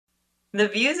The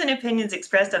views and opinions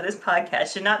expressed on this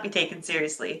podcast should not be taken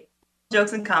seriously.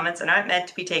 Jokes and comments are not meant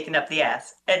to be taken up the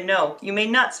ass. And no, you may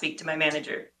not speak to my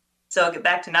manager. So get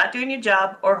back to not doing your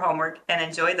job or homework and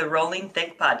enjoy the Rolling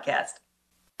Thick podcast.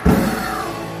 Are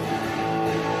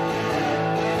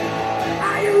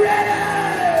you ready?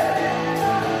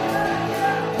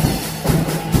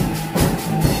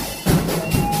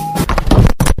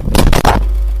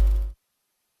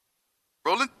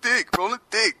 Rolling thick, rolling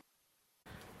thick.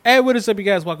 Hey, what is up, you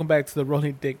guys? Welcome back to the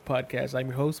Rolling Thick podcast. I'm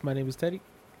your host. My name is Teddy.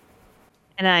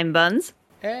 And I'm Buns.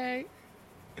 Hey.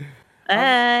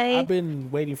 Hey. I've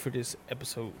been waiting for this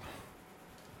episode.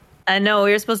 I know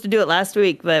we were supposed to do it last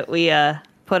week, but we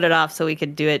put it off so we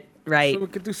could do it right. So we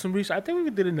could do some research. I think we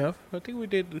did enough. I think we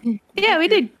did. Yeah, we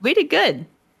did. We did good.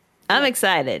 I'm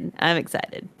excited.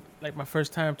 Like my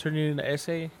first time turning in an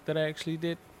essay that I actually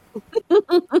did.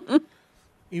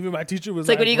 Even my teacher was It's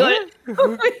like when you go "What?"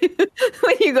 to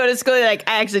when you go to school, you're like,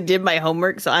 I actually did my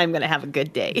homework, so I'm gonna have a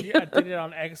good day. Yeah, I did it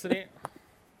on accident.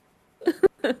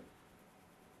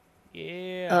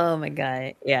 Yeah. Oh my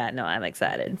god. Yeah, no, I'm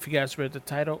excited. If you guys read the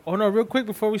title. Oh no, real quick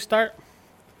before we start.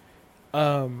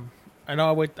 I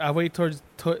know I wait towards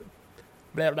blah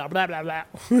blah blah blah blah.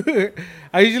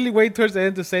 I usually wait towards the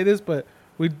end to say this, but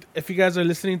if you guys are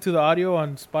listening to the audio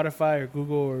on Spotify or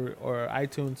Google or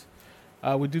iTunes,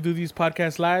 we do these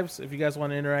podcast lives. If you guys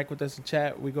want to interact with us and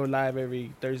chat, we go live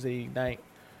every Thursday night,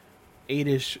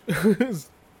 8-ish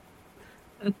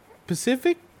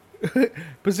Pacific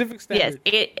Standard.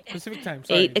 Yes, Pacific time.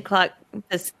 Sorry. 8 o'clock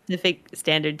Pacific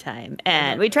Standard Time,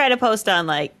 and we try to post on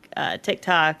like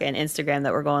TikTok and Instagram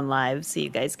that we're going live, so you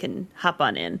guys can hop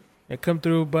on in. Yeah, come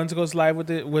through. Buns goes live with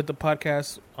the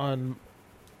podcast on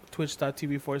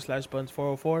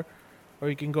twitch.tv/Buns404, or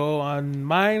you can go on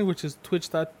mine, which is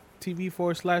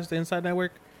twitch.tv/The Inside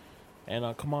Network,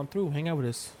 and come on through, hang out with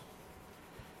us.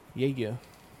 Yeah.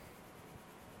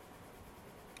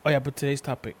 Oh yeah, but today's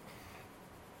topic,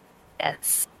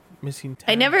 Yes. missing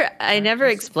time. I never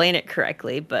explain it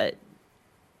correctly, but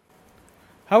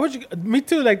How would you? Me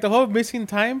too. Like the whole missing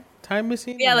time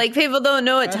missing. yeah, like people don't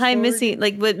know what Fast time forward. missing,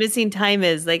 like what missing time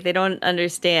is. Like they don't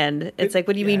understand. It's like,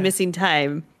 what do you mean Yeah. missing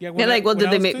time? Yeah, when They're like, well, when did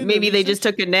I they was doing maybe the they just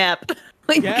took a nap?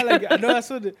 Like, Yeah, like I know that's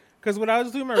what. Because when I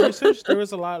was doing my research, there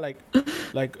was a lot like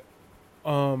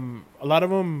a lot of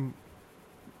them.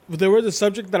 They were the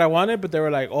subject that I wanted, but they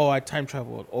were like, oh, I time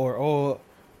traveled, or oh,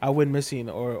 I went missing,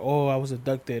 or oh, I was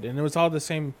abducted, and it was all the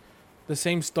same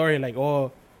story. Like,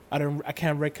 oh, I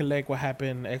can't recollect what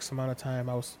happened X amount of time.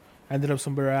 I ended up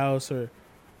somewhere else, or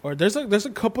there's a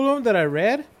couple of them that I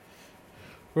read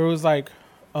where it was like,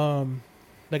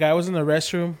 the guy was in the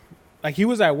restroom, like he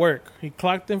was at work, he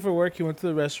clocked in for work, he went to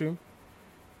the restroom,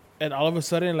 and all of a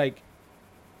sudden, like,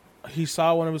 he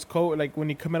saw one of his like when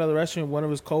he come out of the restroom, one of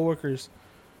his coworkers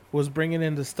was bringing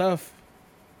in the stuff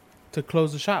to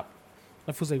close the shop.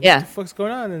 I was like, Yeah. what the fuck's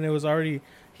going on? And it was already,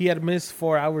 he had missed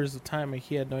 4 hours of time and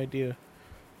he had no idea.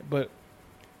 But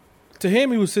to him,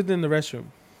 he was sitting in the restroom.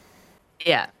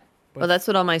 yeah. Well, that's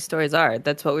what all my stories are.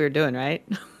 That's what we were doing, right?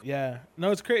 Yeah.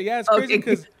 No, it's crazy. Yeah, it's crazy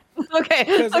because, Okay.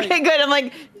 Because, like- Okay. Good. I'm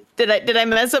like, did I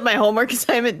mess up my homework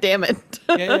assignment? Damn it.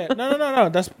 yeah. No.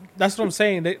 That's what I'm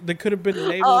saying. They could have been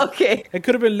labeled. Oh, okay. It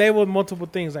could have been labeled multiple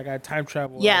things, like I time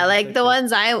travel. Yeah, or like the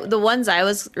ones I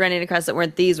was running across that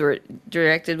weren't these were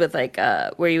directed with like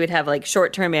where you would have like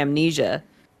short-term amnesia,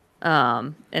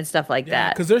 and stuff like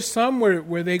that. Because there's some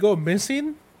where they go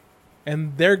missing,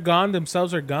 and they're gone.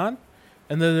 Themselves are gone,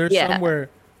 and then there's Yeah. some where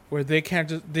they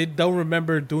don't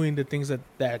remember doing the things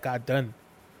that got done.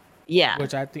 Yeah.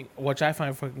 Which I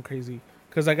find fucking crazy.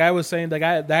 Because like I was saying, the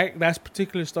guy that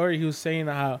particular story, he was saying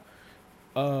how,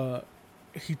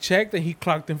 he checked and he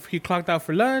clocked out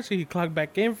for lunch, and he clocked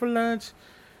back in for lunch,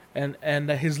 and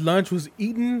his lunch was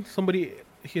eaten.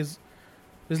 His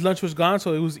lunch was gone,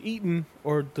 so it was eaten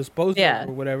or disposed Yeah. of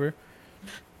or whatever.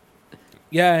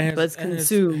 Yeah, and Was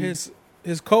consumed.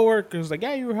 His coworker was like,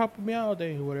 yeah, you were helping me out all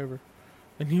day or whatever,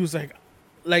 and he was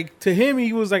like to him,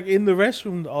 he was like in the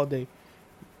restroom all day.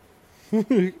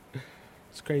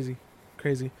 It's crazy.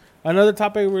 Another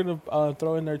topic we're gonna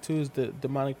throw in there too is the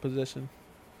demonic possession.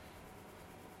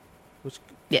 Which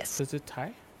Yes. does it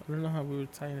tie? I don't know how we were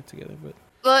tying it together, but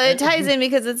Well, it ties in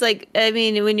because it's like, I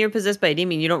mean, when you're possessed by a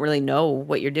demon, you don't really know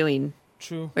what you're doing,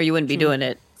 true. or you wouldn't be True. doing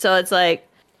it. So it's like,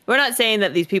 we're not saying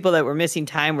that these people that were missing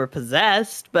time were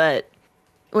possessed, but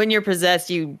when you're possessed,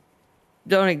 you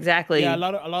don't exactly Yeah, a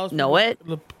lot of know it.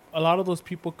 A lot of those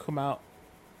people come out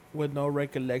with no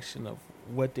recollection of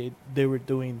what they were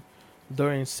doing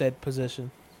during said possession.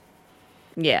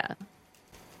 Yeah.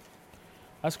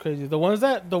 That's crazy. The ones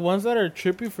that are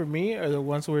trippy for me are the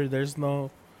ones where there's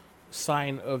no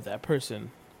sign of that person.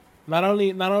 Not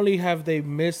only have they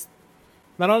missed,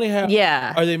 not only have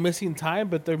are they missing time,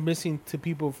 but they're missing to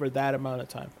people for that amount of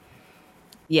time.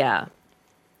 Yeah.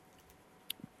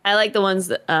 I like the ones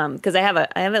that because I have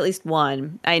at least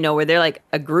one I know where they're like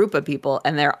a group of people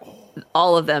and they're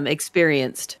all of them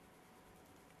experienced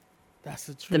That's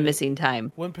the missing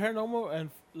time. When paranormal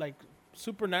and like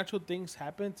supernatural things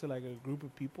happen to like a group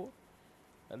of people,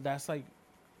 that's like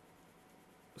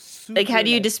super, like how do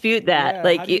you dispute that? Yeah,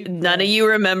 like none of you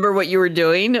remember what you were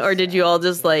doing, or did you all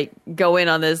just like go in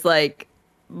on this like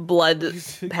blood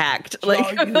pact?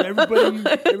 Like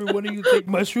every one of you take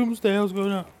mushrooms. The hell's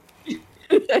going on?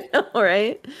 I know,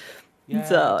 right? Yeah,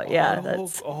 so yeah,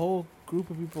 that's a whole group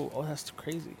of people. Oh, that's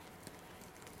crazy.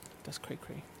 That's cray.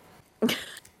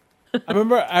 I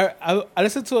remember I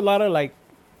listened to a lot of like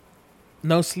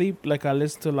No Sleep. Like I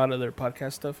listened to a lot of their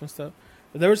podcast stuff and stuff.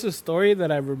 But there was a story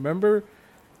that I remember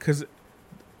because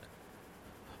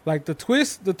like the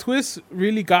twist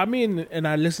really got me, and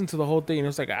I listened to the whole thing. And it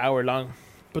was like an hour long.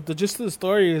 But the gist of the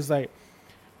story is like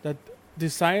that the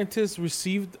scientists were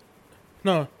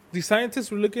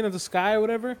looking at the sky or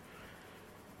whatever,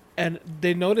 and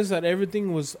they noticed that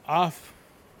everything was off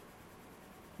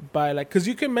by like, because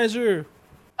you can measure.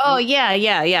 Oh,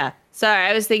 yeah. Sorry,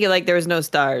 I was thinking like there was no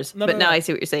stars, but now I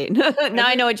see what you're saying.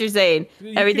 I know what you're saying.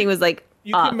 Everything was like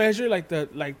you can measure like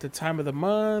the time of the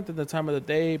month and the time of the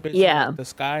day based on like, the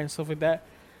sky and stuff like that.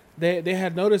 They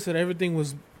had noticed that everything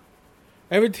was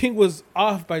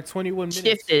off by 21 minutes.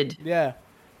 Shifted. Yeah.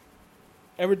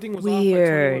 Everything was off by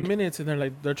 21 minutes,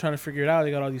 and they're trying to figure it out. They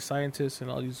got all these scientists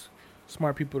and all these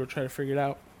smart people to try to figure it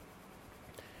out.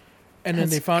 And then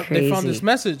they found this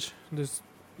message, and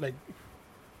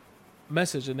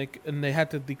they had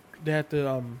to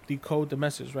decode the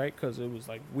message, right? Because it was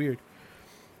like weird.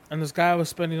 And this guy was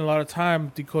spending a lot of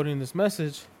time decoding this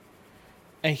message,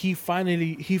 and he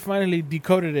finally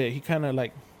decoded it. He kind of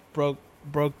like broke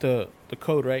the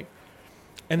code, right?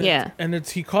 And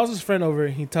he calls his friend over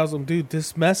and he tells him, dude,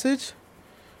 this message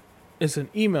is an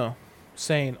email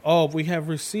saying, oh, we have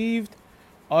received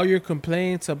all your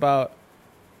complaints about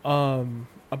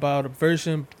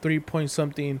version 3 point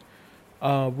something.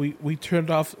 We turned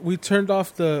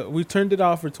it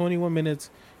off for 21 minutes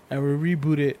and we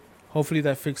reboot it. Hopefully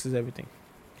that fixes everything.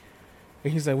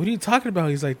 And he's like, what are you talking about?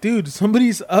 He's like, dude,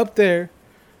 somebody's up there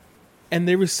and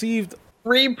they received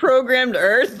reprogrammed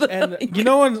Earth. And you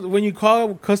know when you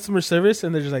call customer service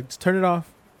and they're just like, just turn it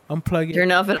off, unplug it,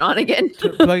 turn off and on again,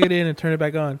 plug it in and turn it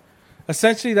back on.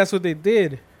 Essentially, that's what they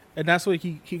did, and that's what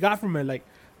he got from it. Like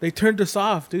they turned us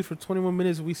off, dude, for 21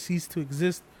 minutes. We ceased to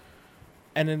exist,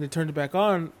 and then they turned it back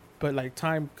on. But like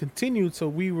time continued, so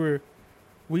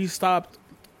we stopped.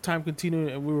 Time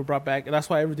continued, and we were brought back, and that's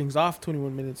why everything's off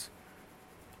 21 minutes,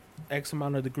 X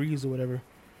amount of degrees or whatever,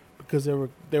 because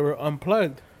they were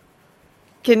unplugged.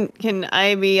 Can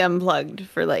I be unplugged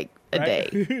for like a day?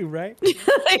 Right?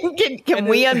 can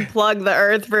we unplug the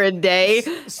Earth for a day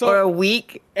or a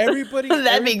week?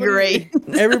 That'd be great.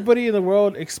 Everybody in the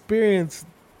world experienced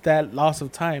that loss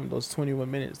of time, those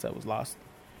 21 minutes that was lost.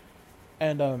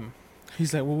 And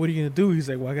he's like, well, what are you gonna do? He's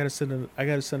like, well, I gotta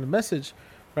send a message,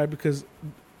 right? Because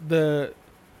I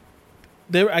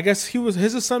guess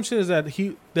his assumption is that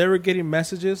they were getting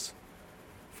messages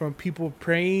from people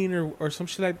praying or some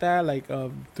shit like that, like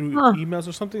through emails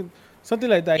or something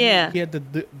like that. Yeah. He had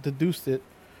deduced it,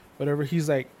 whatever. He's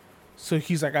like,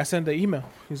 I sent the email.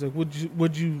 He's like, would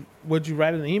you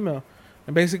write in the email?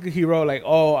 And basically he wrote like,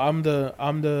 oh, I'm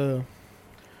the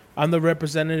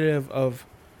representative of,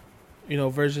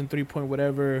 version 3 point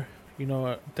whatever.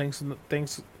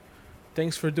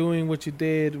 Thanks for doing what you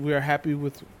did. We are happy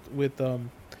with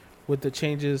the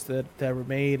changes that were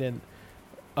made, and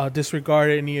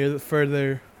disregard any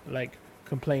further like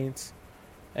complaints.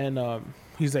 And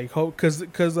he's like, because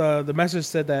the message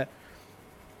said that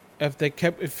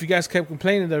if you guys kept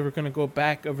complaining, they were gonna go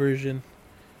back a version,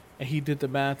 and he did the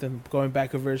math, and going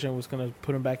back a version was gonna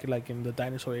put him back in the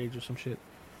dinosaur age or some shit.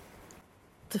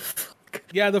 The fuck?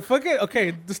 Yeah, the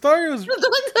story was.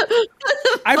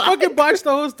 I fucking botched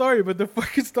the whole story, but the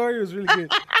fucking story was really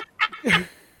good.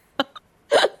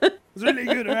 It's really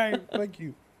good, right? Thank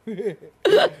you.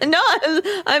 No,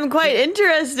 I'm quite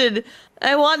interested.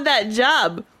 I want that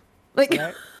job. Like,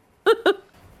 right?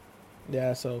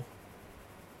 Yeah, so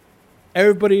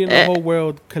everybody in the whole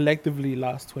world collectively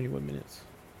lost 21 minutes.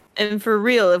 And for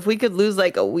real, if we could lose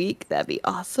like a week, that'd be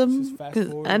awesome.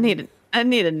 Because I need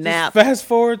a nap. Just fast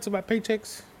forward to my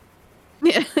paychecks.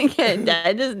 Yeah,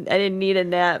 I didn't need a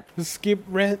nap. Just skip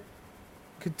rent.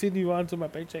 Continue on to my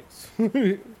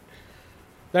paychecks.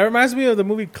 That reminds me of the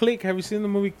movie Click. Have you seen the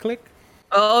movie Click?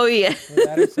 Oh yeah, With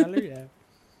Adam Sandler,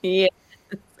 yeah. yeah.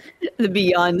 The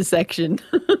Beyond section.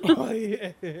 Oh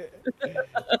yeah,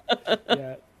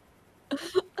 yeah.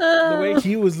 The way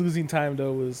he was losing time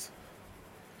though was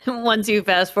Once you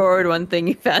fast forward one thing,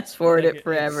 you fast forward like it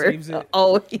forever. saves it.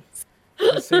 Always.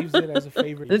 It saves it as a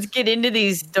favorite. Let's get into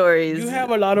these stories. You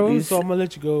have a lot of them, These- so I'm gonna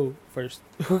let you go first.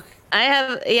 I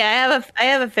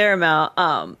have a fair amount.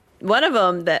 One of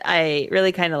them that I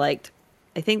really kind of liked.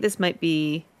 I think this might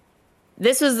be.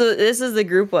 This is the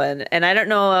group one, and I don't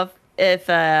know if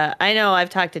I know I've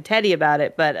talked to Teddy about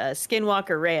it, but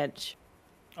Skinwalker Ranch.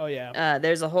 Oh yeah.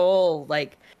 There's a whole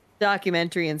like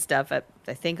documentary and stuff.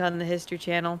 I think on the History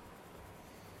Channel.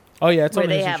 Oh yeah, it's Where on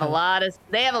the they History have Channel.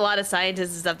 a lot of scientists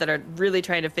and stuff that are really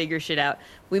trying to figure shit out.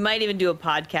 We might even do a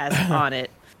podcast on it,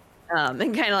 and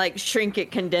kind of like shrink it,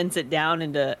 condense it down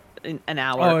into an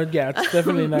hour. Oh yeah, it's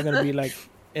definitely not gonna be like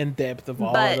in depth of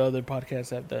all But- the other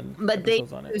podcasts I've done. But they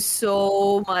episodes on do it.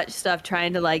 so much stuff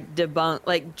trying to like debunk,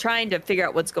 like trying to figure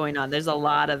out what's going on. There's a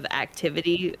lot of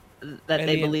activity that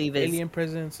they believe is alien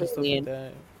presence and stuff like alien.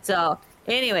 that. So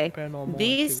anyway, Paranormal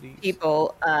these activities.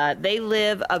 people, they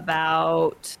live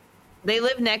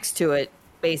next to it,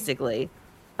 basically.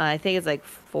 I think it's like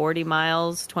 40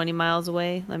 miles, 20 miles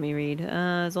away. Let me read.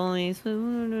 It's only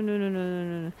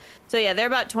so yeah, they're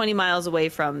about 20 miles away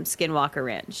from Skinwalker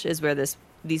Ranch is where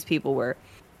these people were.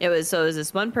 It was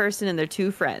this one person and their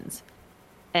two friends,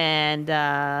 and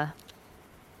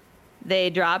they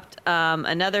dropped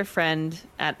another friend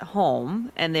at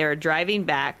home, and they were driving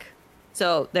back.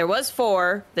 So there was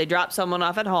 4. They dropped someone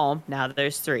off at home. Now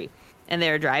there's 3, and they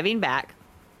were driving back,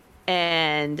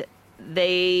 and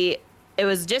it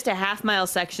was just a half-mile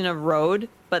section of road,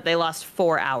 but they lost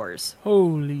 4 hours.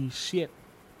 Holy shit!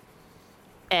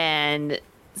 And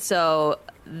so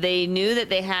they knew that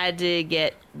they had to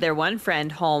get their one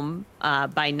friend home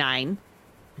by 9.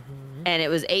 And it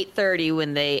was 8:30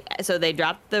 when they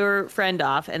dropped their friend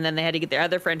off, and then they had to get their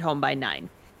other friend home by 9.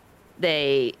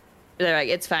 They're like,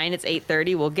 it's fine, it's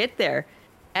 8:30, we'll get there.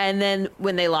 And then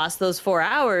when they lost those 4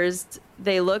 hours,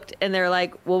 they looked and they're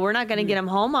like, well, we're not going to get them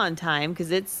home on time because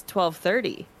it's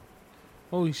 12:30.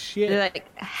 Holy shit! They're like,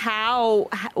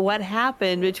 what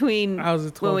happened between I was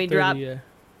at when we 12:30. dropped Yeah.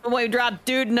 when we dropped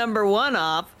dude number 1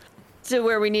 off to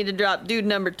where we need to drop dude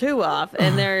number 2 off,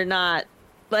 and they're not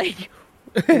like,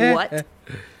 what?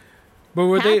 But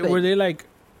were happened? they like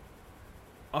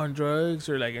on drugs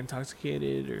or like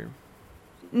intoxicated or?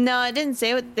 No, it didn't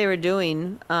say what they were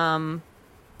doing.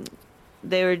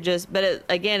 They were just, but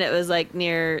it was like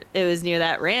near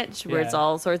that ranch where it's Yeah.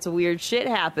 all sorts of weird shit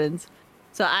happens.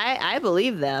 So I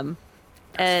believe them,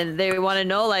 and they want to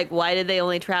know like, why did they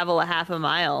only travel a half a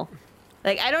mile?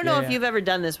 Like, I don't know Yeah, if yeah. you've ever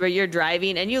done this where you're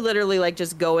driving and you literally like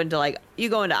just go into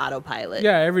autopilot.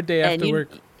 Yeah, every day And after you- work.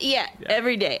 Yeah, Yeah.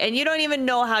 every day, and you don't even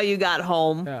know how you got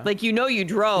home. Yeah. Like, you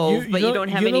drove, but you don't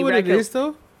have you any know what record. it is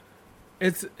though?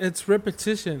 It's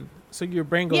repetition. So your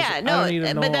brain goes. Yeah, I no, don't need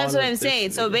to know but that's all what of I'm this saying.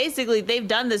 shit. So basically, they've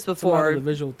done this It's a lot before of the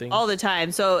visual things. all the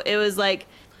time. So it was like,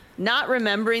 not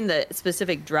remembering the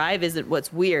specific drive isn't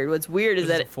what's weird. What's weird is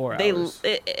It's that 4 they hours.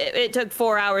 it took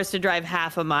 4 hours to drive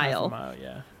half a Half mile, a mile,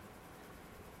 yeah.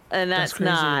 and that's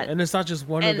crazy. not. And it's not just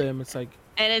one and- of them. It's like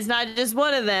And it's not just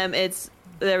one of them.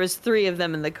 There was 3 of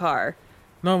them in the car.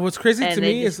 no. What's crazy And to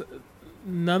they me just- is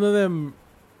none of them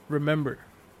remember.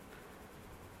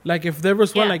 Like if there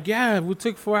was one, Yeah. like yeah, we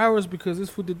took 4 hours because this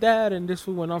fool did that and this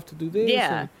fool went off to do this.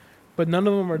 Yeah. and- but none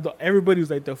of them are. Everybody's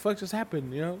like, the fuck just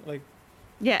happened? You know, like.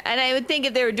 Yeah, and I would think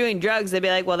if they were doing drugs, they'd be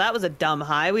like, "Well, that was a dumb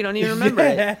high. We don't even remember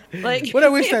it." Like, what a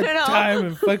waste of you know? time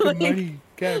and fucking Like- money.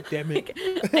 God damn it.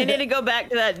 I need to go back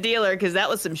to that dealer because that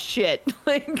was some shit.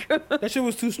 Like, That shit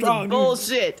was too strong. dude.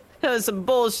 bullshit. That was some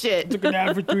bullshit. Took a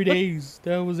nap for 3 days.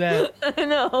 That was that. I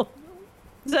know.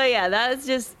 So yeah, it's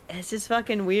just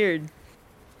fucking weird.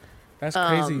 That's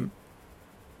crazy.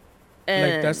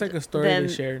 And Like that's like a story then-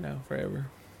 they share now forever.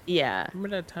 Yeah.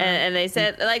 Remember that time? And they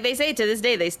said, like they say to this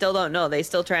day, they still don't know. They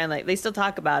still try and they still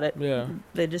talk about it. Yeah.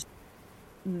 They just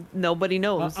nobody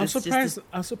knows. I'm It's just surprised.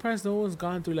 I'm surprised no one's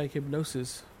gone through like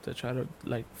hypnosis to try to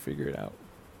like figure it out.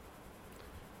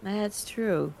 that's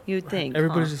true. You'd think.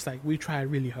 Everybody's huh? just like, we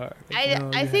tried really hard. Like, no,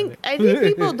 I you think haven't.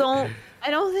 people don't. I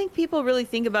don't think people really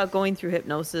think about going through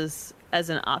hypnosis as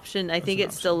an option. I think an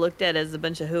it's still looked at as a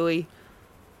bunch of hooey.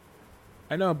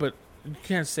 I know, but you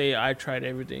can't say I tried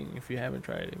everything if you haven't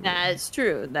tried it. That's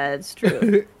true. That's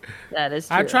true. That is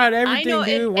true. I tried everything, know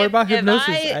dude. What about hypnosis?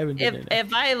 I I haven't done it.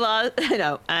 if I lost,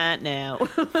 no, no.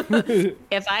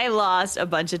 If I lost a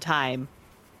bunch of time,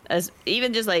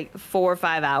 even just like 4 or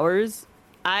 5 hours,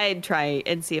 I'd try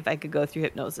and see if I could go through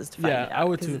hypnosis to find Yeah, it out. I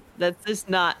would 'cause too. That's just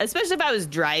not, especially if I was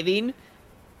driving.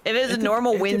 If it's a It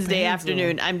normal it Wednesday depends,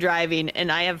 afternoon, though. I'm driving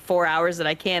and I have 4 hours that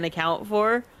I can't account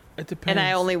for, It depends. and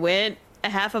I only went a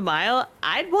half a mile,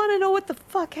 I'd want to know what the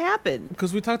fuck happened.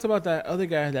 Because we talked about that other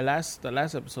guy the last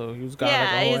episode. He was got like a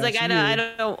Yeah, whole he's like, ass I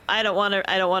year.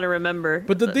 don't want to remember.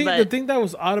 But the thing that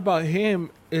was odd about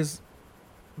him is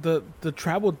the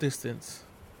travel distance,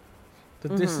 the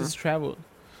distance traveled.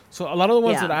 So a lot of the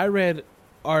ones Yeah. that I read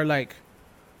are like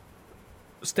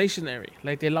stationary,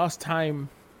 like they lost time,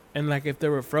 and like if they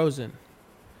were frozen,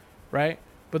 right?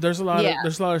 But there's a lot Yeah.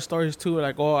 of stories too,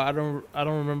 like, oh, I don't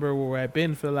remember where I've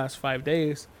been for the last 5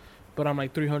 days, but I'm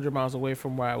like 300 miles away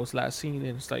from where I was last seen,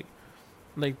 and it's like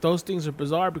those things are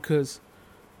bizarre because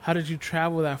how did you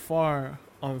travel that far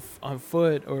on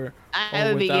foot or I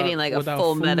would be getting like a without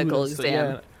full food medical and stuff?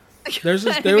 exam. Yeah. There was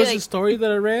I'd be a like- story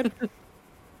that I read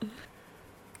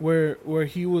where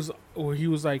he was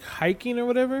like hiking or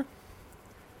whatever,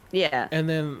 Yeah. and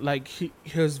then like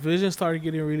his vision started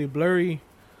getting really blurry,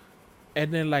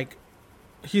 and then like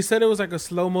he said it was like a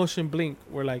slow motion blink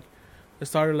where like it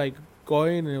started like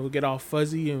going and it would get all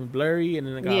fuzzy and blurry, and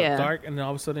then it got Yeah. dark, and then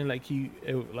all of a sudden like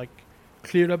it like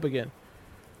cleared up again.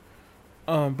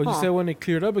 But he Huh. said when it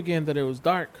cleared up again that it was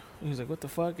dark. He was like, "What the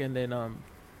fuck?" And then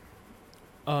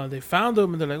they found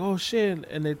him and they're like, "Oh shit!"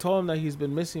 And they told him that he's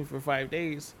been missing for 5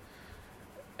 days.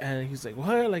 And he's like,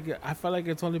 "What? Like I felt like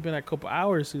it's only been a couple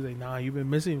hours." He's like, "Nah, you've been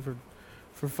missing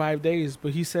for 5 days."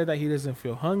 But he said that he doesn't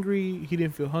feel hungry. He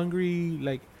didn't feel hungry,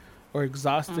 like, or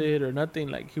exhausted or nothing.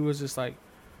 Like he was just like,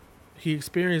 he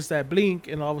experienced that blink,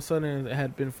 and all of a sudden it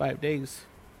had been 5 days.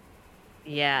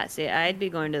 Yeah, see, I'd be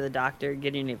going to the doctor,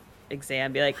 getting an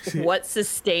exam, be like, what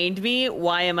sustained me?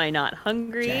 Why am I not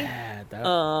hungry? Yeah, that,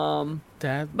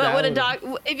 But when a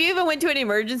would- if you even went to an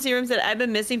emergency room, said, I've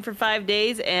been missing for 5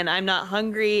 days and I'm not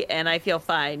hungry and I feel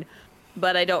fine,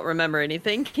 but I don't remember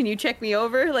anything. Can you check me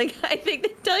over? Like, I think they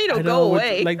tell you to I go know, with,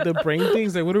 away. like the brain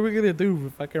things. Like, what are we gonna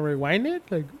do? Fucking rewind it?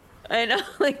 Like, I know.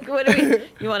 Like, what do we?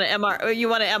 You want an MRI? You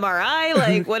want an MRI?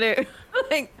 Like, what?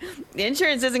 Like, the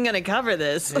insurance isn't going to cover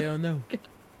this. hell no.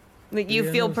 Like, you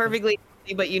Yeah, feel no, perfectly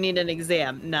healthy, but you need an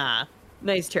exam. Nah.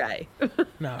 Nice try.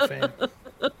 Nah, fam.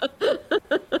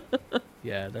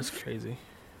 Yeah, that's crazy.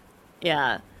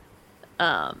 Yeah.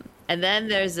 And then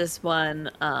there's this one.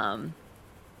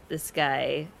 This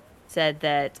guy said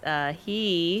that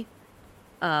he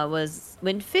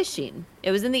went fishing.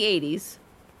 It was in the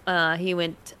 80s. He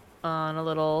went on a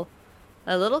little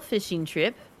fishing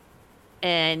trip,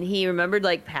 and he remembered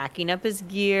like packing up his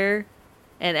gear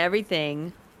and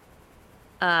everything,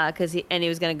 because he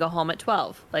was gonna go home at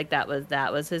 12. Like that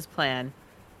was his plan.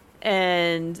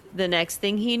 And the next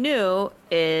thing he knew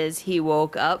is he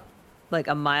woke up like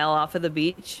a mile off of the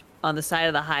beach on the side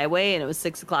of the highway, and it was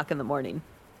 6 o'clock in the morning.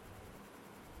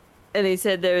 And he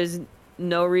said there was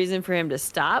no reason for him to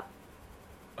stop.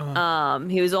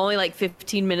 He was only like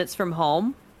 15 minutes from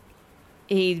home.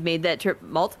 He made that trip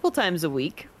multiple times a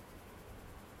week.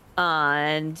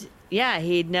 And yeah,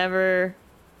 he'd never,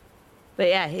 but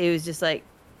yeah, he was just like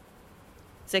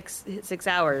 6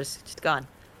 hours just gone.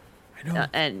 I know.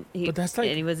 And But that's like-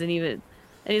 and he wasn't even,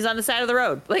 and he's on the side of the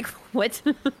road. Like, what?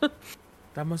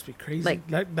 That must be crazy. Like,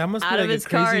 That must out be of like his a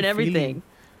crazy car and everything. feeling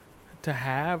to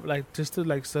have, like, just to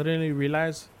like suddenly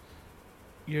realize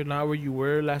you're not where you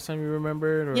were last time you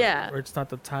remembered, or Yeah. or it's not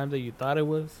the time that you thought it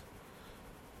was.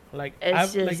 Like,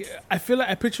 It's like just- I feel like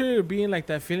I picture it being like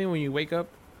that feeling when you wake up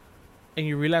and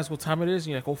you realize what time it is,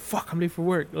 and you're like, oh fuck, I'm late for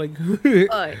work. Like,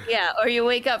 Yeah, or you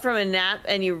wake up from a nap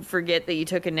and you forget that you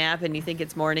took a nap and you think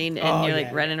it's morning and Oh, you're like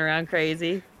yeah. running around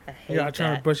crazy. I hate you're out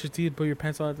trying to that. brush your teeth, put your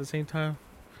pants on at the same time.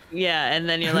 Yeah, and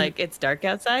then you're like, it's dark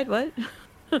outside. What?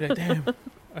 You're like, damn,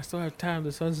 I still have time.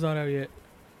 The sun's not out yet.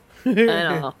 I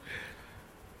know.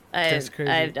 That's crazy.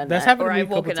 I've done That's that. happened Or to me a I've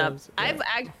couple woken up. times.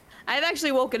 Yeah. I've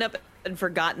actually woken up and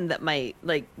forgotten that my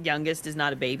like youngest is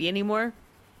not a baby anymore,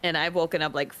 and I've woken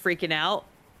up like freaking out,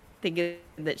 thinking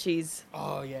that she's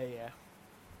Oh yeah.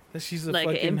 That she's a Like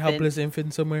an fucking infant. helpless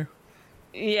infant somewhere.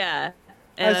 yeah,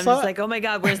 and I'm saw- just like, oh my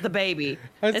god, where's the baby?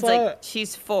 I It's saw- like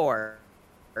she's 4.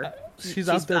 She's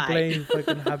out there 5. playing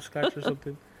fucking hopscotch or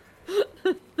something.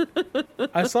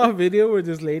 I saw a video where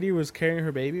this lady was carrying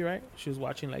her baby, right? She was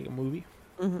watching like a movie.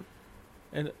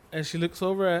 And she looks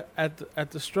over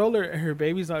at the stroller, and her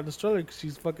baby's not in the stroller because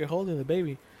she's fucking holding the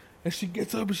baby. And she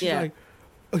gets up and she's Yeah. like,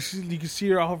 oh, you can see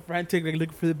her all frantic, like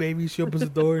looking for the baby. She opens the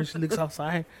door and she looks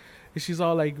outside. And she's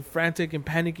all like frantic and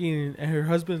panicking. And her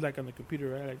husband's like on the computer,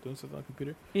 right? Like doing something on the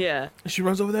computer. Yeah, And she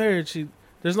runs over there and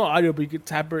there's no audio, but you could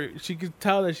tap her. She could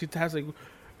tell that she taps like,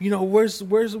 where's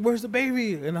the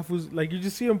baby? And I was like, you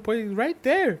just see him pointing right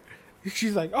there.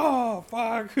 She's like, oh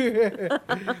fuck.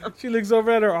 She looks over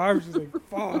at her arm. She's like,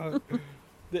 fuck.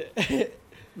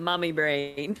 Mommy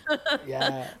brain.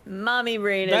 Yeah. Mommy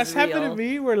brain That's is real. happened to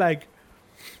me where like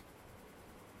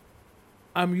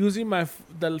I'm using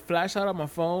the flashlight on my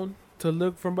phone to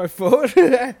look from my phone.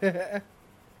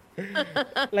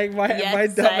 Like my Yes, my I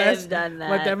dumbass have done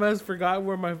my that. dumbass forgot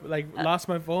where my lost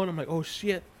my phone. I'm like, oh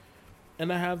shit,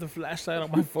 and I have the flashlight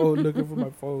on my phone looking for my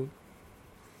phone.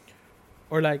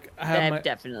 Or like I've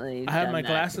definitely I have done my that.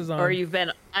 glasses on. Or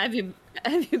have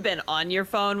you been on your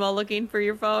phone while looking for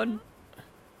your phone?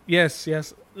 Yes.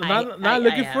 Not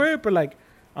looking for it, but like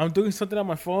I'm doing something on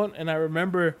my phone and I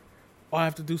remember, oh, I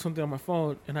have to do something on my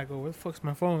phone, and I go, where the fuck's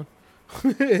my phone?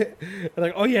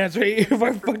 Like, oh yeah, it's right here in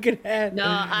my fucking hand. No,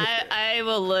 I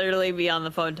will literally be on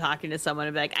the phone talking to someone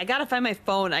and be like, I gotta find my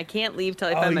phone. I can't leave till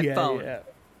I find my phone. Yeah.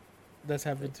 That's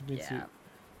happened to me too. Yeah.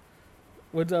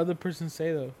 What did the other person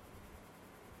say though?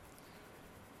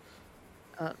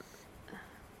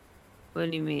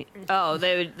 What do you mean? Oh,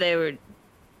 they were.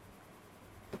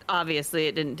 Obviously,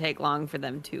 it didn't take long for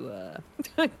them to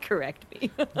correct me.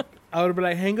 I would have been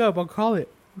like, hang up, I'll call it.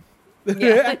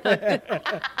 Yeah,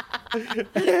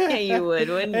 yeah, you would,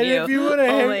 wouldn't And you? if you would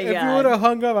have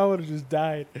hung up, I would have just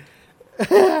died.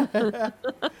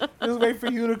 Just wait for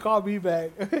you to call me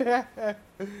back.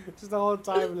 Just the whole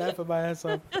time laughing my ass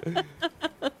off.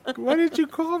 Why didn't you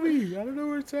call me? I don't know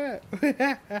where it's at.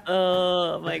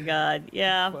 Oh my god,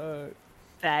 yeah. Fuck.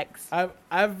 Facts.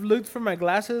 I've looked for my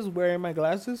glasses, wearing my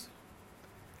glasses,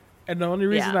 and the only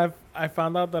reason I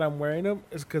found out that I'm wearing them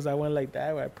is because I went like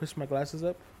that, where I pushed my glasses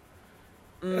up.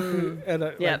 And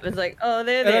Yeah, like, it's like, oh,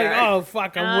 there and they like, are. oh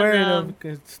fuck, I'm wearing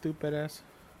them. Stupid ass.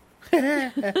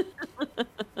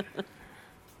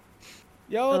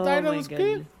 Yo, Oh Dino my was good.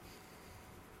 goodness.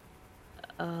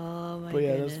 Oh my But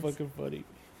yeah, goodness. that's fucking funny.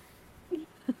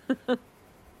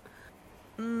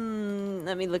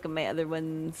 Let me look at my other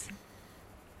ones.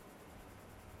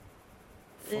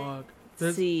 Fuck.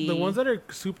 See. The ones that are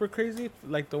super crazy,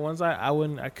 like the ones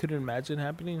I couldn't imagine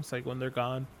happening. It's like when they're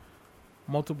gone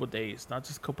multiple days, not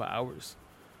just a couple hours.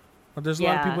 But there's a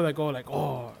lot of people that go like,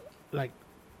 oh, like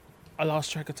I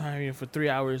lost track of time for 3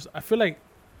 hours. I feel like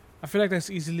that's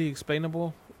easily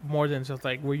explainable more than just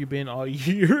like where you been all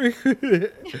year.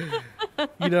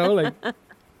 You know, like,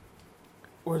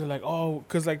 or they're like, oh,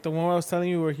 because like the one I was telling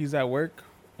you where he's at work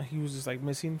and he was just like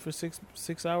missing for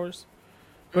six hours.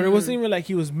 But it wasn't even like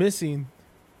he was missing.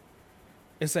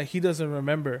 It's like he doesn't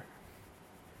remember.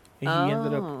 And he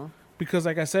ended up, because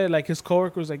like I said, like his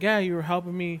coworker was like, yeah, you were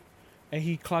helping me. And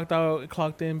he clocked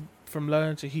in from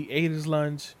lunch and he ate his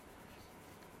lunch.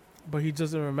 But he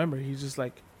doesn't remember. He just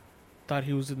like thought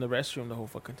he was in the restroom the whole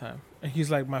fucking time. And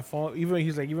he's like, my phone,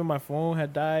 even my phone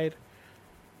had died.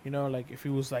 You know, like if he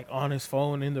was like on his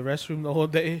phone in the restroom the whole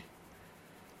day.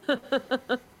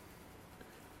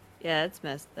 Yeah, it's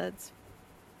messed.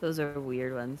 Those are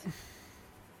weird ones.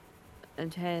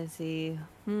 I'm trying to see.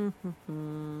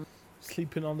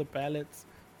 Sleeping on the pallets.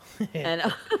 And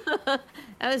I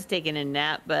was taking a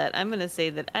nap, but I'm gonna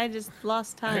say that I just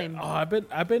lost time. Oh, I've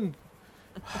been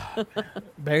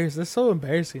embarrassed. That's so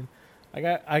embarrassing.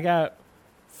 I got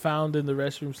found in the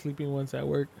restroom sleeping once at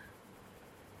work.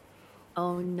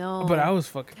 Oh no! But I was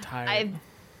fucking tired.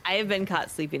 I have been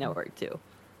caught sleeping at work too.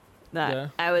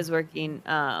 I was working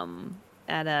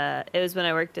it was when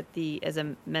I worked as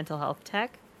a mental health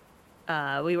tech.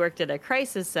 We worked at a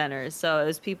crisis center, so it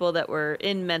was people that were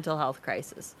in mental health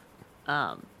crisis.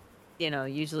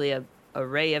 Usually a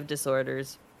array of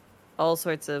disorders, all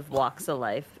sorts of walks of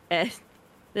life. And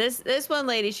this one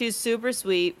lady, she was super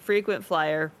sweet, frequent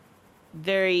flyer,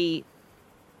 very,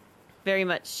 very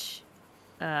much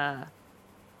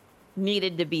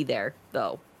needed to be there,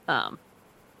 though,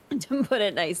 to put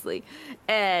it nicely.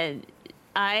 And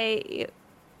I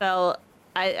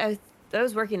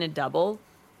was working a double,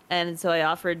 and so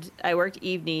I worked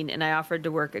evening, and I offered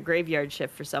to work a graveyard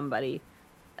shift for somebody.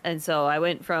 And so I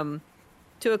went from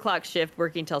 2:00 shift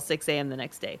working till 6 a.m. the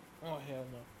next day. Oh, hell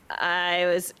no.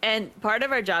 And part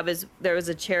of our job is there was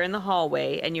a chair in the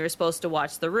hallway, and you were supposed to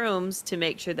watch the rooms to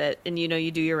make sure that, and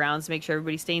you do your rounds to make sure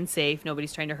everybody's staying safe,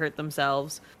 nobody's trying to hurt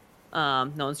themselves,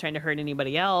 no one's trying to hurt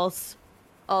anybody else,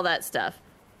 all that stuff.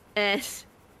 And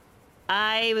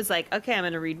I was like, okay, I'm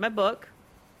going to read my book,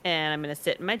 and I'm going to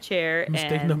sit in my chair,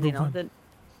 Mistake and number one.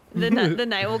 The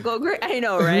night will go great. I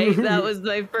know, right? That was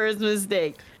my first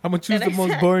mistake. I'm gonna choose the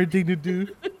most boring thing to do.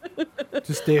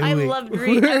 Just stay awake. I loved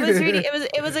reading. I was reading.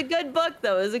 It was a good book,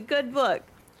 though. It was a good book.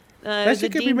 That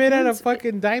shit could be made out of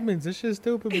fucking diamonds. That shit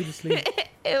still put me to sleep.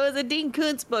 It was a Dean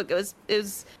Koontz book. It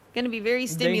was going to be very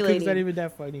stimulating. It's not even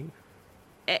that funny.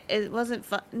 It wasn't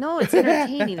fun. No, it's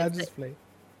entertaining. I'll just play.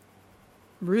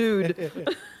 Rude.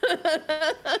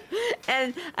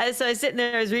 And so I was sitting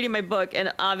there, I was reading my book,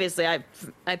 and obviously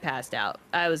I passed out.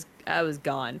 I was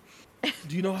gone.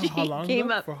 Do you know how long?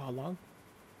 For how long?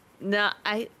 No,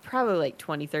 I probably like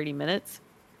 20, 30 minutes.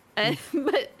 And,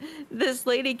 but this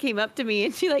lady came up to me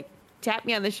and she like tapped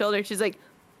me on the shoulder. She's like,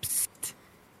 psst.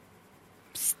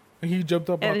 And you jumped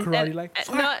up on karate like.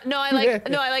 No,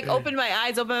 I like opened my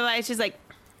eyes. She's like,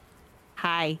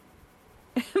 hi.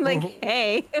 I'm like,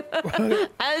 hey.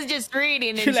 I was just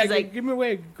reading, and she's like, give me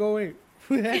away, go away.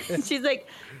 she's like,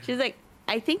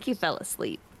 I think you fell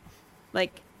asleep.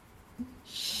 Like,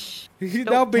 shh.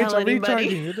 No, bitch, I'm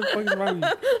recharging. What the fuck is wrong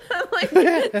with you? I'm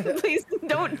like, please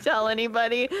don't tell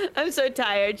anybody. I'm so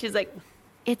tired. She's like,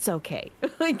 it's okay.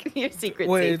 Like, your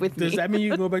secret's safe with me. Does that mean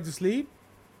you can go back to sleep?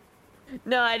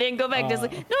 No, I didn't go back to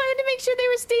sleep. No, I had to make sure they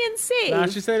were staying safe. Nah,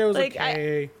 she said it was like,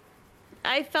 okay.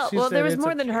 I felt there was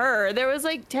more than her. There was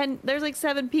like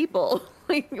 7 people.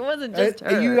 Like, it wasn't just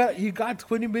her. And you got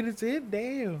 20 minutes in?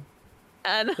 Damn.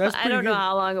 And I don't know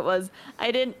how long it was.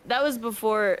 That was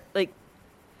before, like,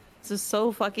 this was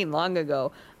so fucking long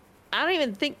ago. I don't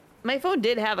even think my phone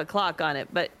did have a clock on it,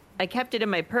 but I kept it in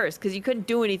my purse because you couldn't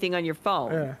do anything on your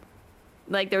phone. Yeah.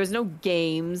 Like, there was no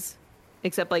games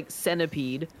except like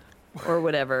Centipede or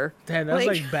whatever. Damn, that's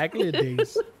like back in the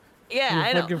days. Yeah, your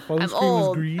I know. fucking phone I'm screen old.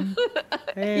 was green.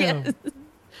 Damn. Yes.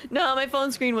 No, my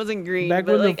phone screen wasn't green. Back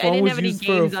but when like, the phone I didn't was have any used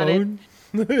for a games on phone.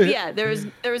 it. Yeah, there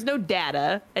was no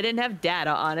data. I didn't have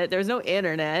data on it. There was no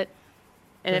internet.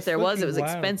 And if there was, it was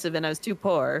expensive, and I was too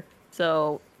poor.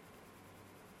 So,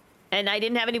 and I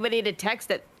didn't have anybody to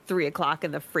text at 3:00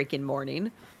 in the freaking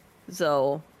morning.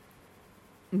 So,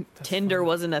 Tinder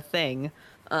wasn't a thing.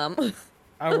 I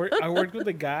worked with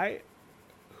a guy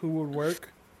who would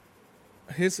work.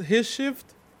 His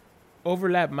shift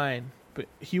overlapped mine, but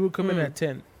he would come in at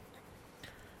 10,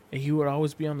 and he would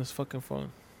always be on his fucking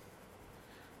phone.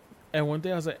 And one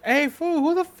day I was like, "Hey, fool,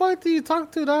 who the fuck do you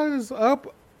talk to that is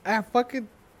up at fucking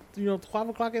 12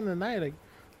 o'clock in the night, like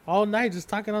all night just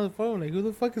talking on the phone? Like, who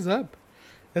the fuck is up?"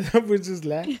 And I would just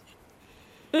laugh.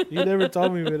 He never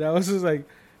told me, but I was just like,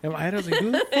 in my head I was like,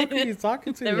 "Who the fuck are you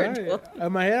talking to?" In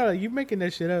my head I was like, "You making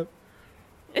that shit up?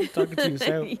 You're talking to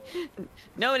yourself."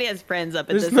 Nobody has friends up at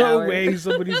There's this no hour. way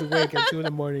somebody's awake at 2 in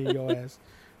the morning, your ass.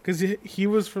 Because he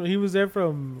was there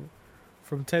from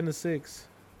 10 to 6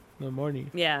 in the morning.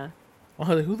 Yeah. I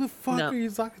was like, who the fuck are you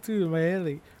talking to in my head?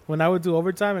 Like, when I would do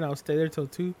overtime and I would stay there till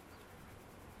 2.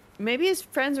 Maybe his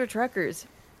friends were truckers.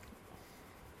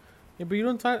 Yeah, but you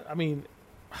don't talk. I mean,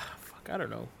 fuck, I don't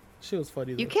know. Shit was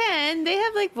funny though. You can. They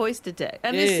have like voice detect.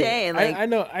 I'm just saying. Like, I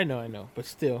know. But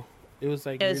still, it was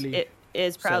like really. It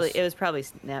was probably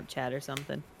Snapchat or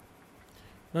something.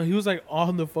 No, he was like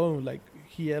on the phone, like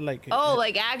he had like.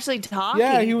 Like actually talking.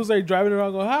 Yeah, he was like driving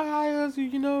around, going, "Hi, and I was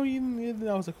like,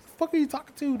 "What the fuck are you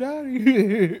talking to,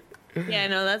 Dad?" Yeah,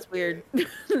 no, that's weird.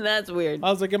 That's weird.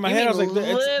 I was like, in my head, I was like,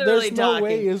 "There's no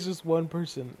way it's just one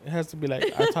person. It has to be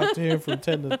like I talked to him from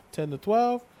 10 to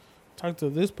 12, talked to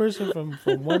this person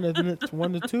from 1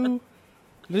 to 2."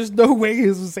 There's no way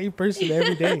it's the same person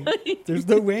every day. There's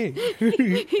no way.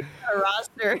 A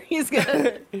roster. He's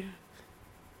got.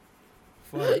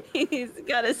 Fuck. He's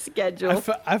got a schedule.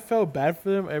 I felt bad for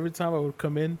them every time I would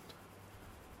come in.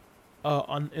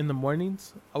 In the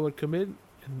mornings, I would come in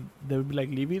and they would be like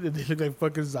leaving, and they look like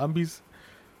fucking zombies.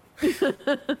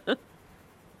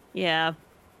 Yeah,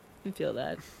 I feel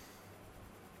that.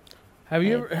 Have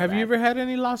you ever had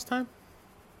any lost time?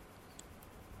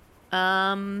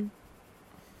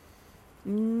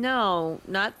 No,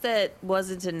 not that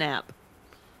wasn't a nap.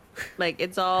 Like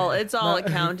it's all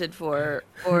accounted for.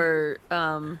 Or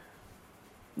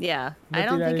yeah, I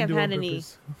don't think I've had any.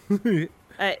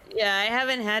 I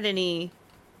haven't had any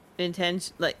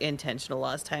intentional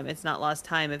lost time. It's not lost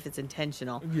time if it's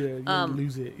intentional. Yeah, you didn't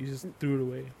lose it. You just threw it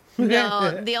away.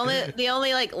 No, the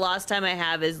only like lost time I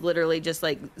have is literally just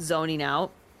like zoning out.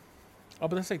 Oh,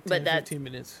 but that's like 15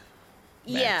 minutes.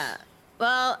 Max. Yeah.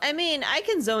 Well, I mean, I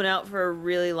can zone out for a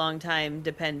really long time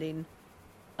depending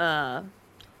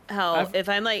if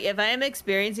I'm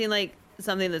experiencing like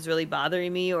something that's really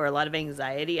bothering me or a lot of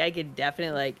anxiety, I could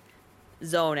definitely like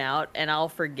zone out and I'll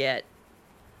forget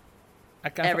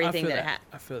everything that happened.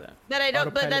 I feel that. But I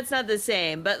don't. But that's not the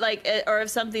same. But like, or if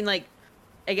something like,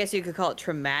 I guess you could call it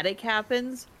traumatic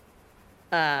happens.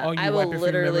 I will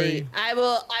literally, I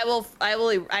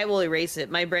will erase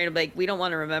it. My brain will be like, we don't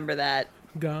want to remember that.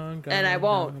 Gone, and I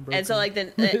won't. And so like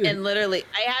then, and literally,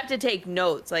 I have to take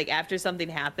notes. Like after something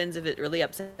happens, if it really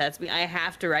upsets me, I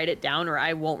have to write it down, or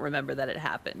I won't remember that it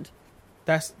happened.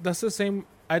 That's the same.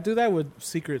 I do that with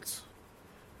secrets.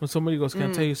 When somebody goes, "Can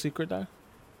I tell you a secret, Dad?"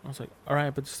 I was like, all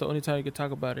right, but it's the only time you can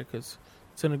talk about it because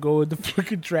it's gonna go in the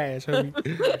fucking trash. Homie.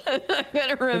 I'm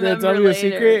gonna remember And then tell me later. a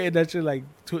secret, and that's just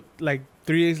like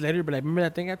 3 days later. But like, remember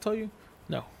that thing I told you?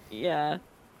 No, Yeah.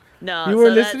 No, you were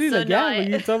so that's- listening. so Like, no, yeah, but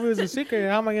you told me it was a secret.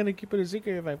 How am I gonna keep it a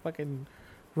secret if I fucking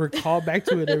recall back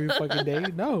to it every fucking day?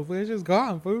 No, but it's just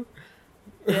gone, fool.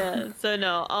 yeah. So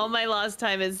no, all my lost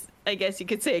time is, I guess you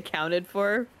could say, accounted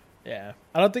for. Yeah,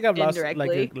 I don't think I've lost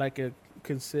Indirectly. like a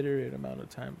considerate amount of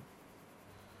time.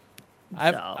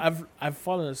 So. I've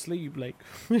fallen asleep like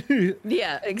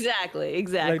Yeah, exactly, like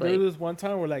exactly. there was this one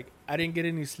time where like I didn't get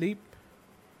any sleep,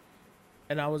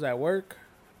 and I was at work,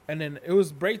 and then it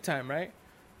was break time, right?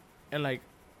 And like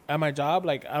at my job,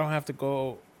 like I don't have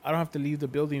to leave the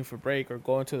building for break or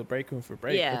go into the break room for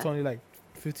break. Yeah. It's only like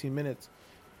 15 minutes.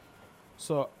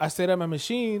 So I stayed at my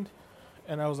machine,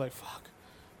 and I was like, fuck,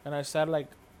 and I sat like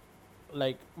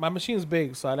my machine's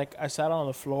big, so I sat on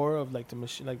the floor of like the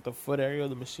machine, like the foot area of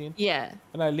the machine, Yeah.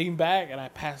 and I leaned back and I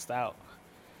passed out.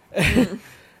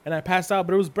 And I passed out,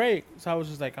 but it was break, so I was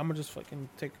just like, I'm gonna just fucking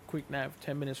take a quick nap,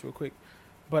 10 minutes real quick.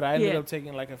 But I ended Yeah. up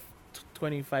taking like a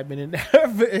 25-minute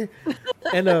nap.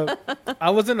 And I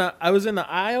was in the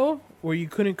aisle where you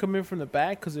couldn't come in from the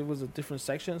back because it was a different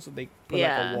section, so they put like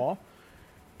Yeah. a wall,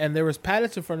 and there was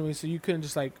pallets in front of me, so you couldn't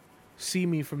just like see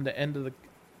me from the end of the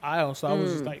aisle. So I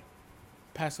was just like,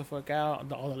 pass the fuck out.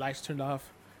 All the lights turned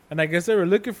off, and I guess they were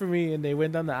looking for me, and they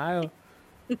went down the aisle,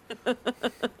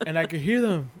 and I could hear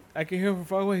them. I could hear them from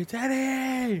far away,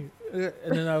 Daddy. And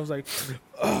then I was like,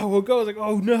 oh, we'll go. I was like,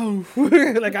 oh no,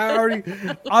 like I already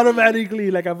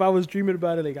automatically, like if I was dreaming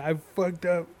about it, like I fucked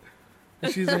up.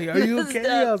 And she's like, are you okay?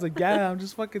 I was like, yeah, I'm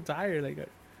just fucking tired. Like,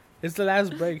 it's the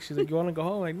last break. She's like, you want to go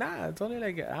home? I'm like, nah, it's only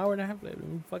like an hour and a half left. Let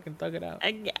me fucking thug it out.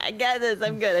 I got this.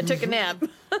 I'm good. I took a nap.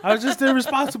 I was just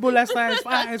irresponsible last night. It's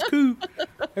fine. It's cool.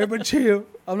 Everybody chill.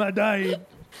 I'm not dying.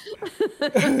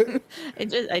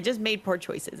 I just made poor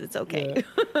choices. It's okay.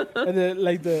 Yeah. And then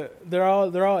like they're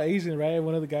all Asian, right?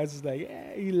 One of the guys is like,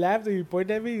 yeah, he laughed and he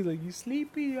pointed at me. He's like, you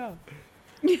sleepy? Yeah,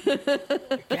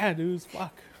 like, yeah, dude, it's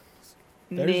fuck.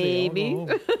 Thursday, I wanna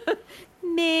go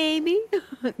home. Maybe.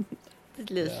 Just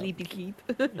a little Yeah. sleepy sleep.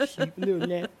 Sleep, a little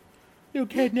nap, little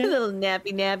cat nap. little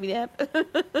nappy nap.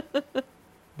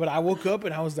 But I woke up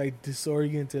and I was like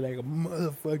disoriented like a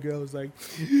motherfucker. I was like,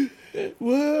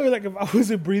 whoa, like if I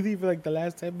wasn't breathing for like the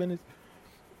last 10 minutes.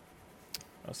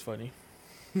 That was funny.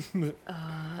 And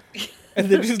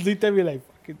they just looked at me like,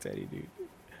 fucking Teddy,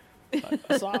 dude.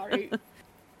 Like, sorry.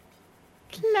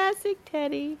 Classic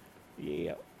Teddy.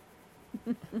 Yeah.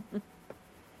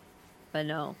 But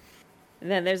no.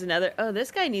 And then there's another. Oh,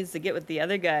 this guy needs to get with the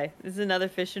other guy. This is another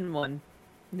fishing one.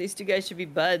 These two guys should be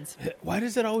buds. Why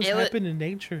does it always It wa- happen in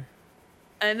nature?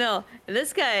 I know. And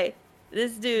this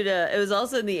dude, it was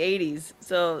also in the 80s.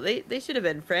 So they should have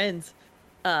been friends.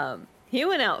 He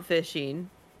went out fishing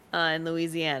in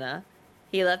Louisiana.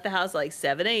 He left the house like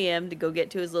 7 a.m. to go get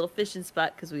to his little fishing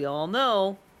spot because we all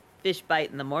know fish bite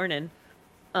in the morning.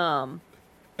 And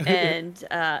he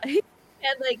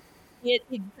had like, he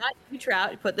got 2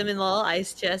 trout, put them in the little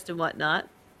ice chest and whatnot.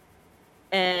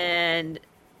 And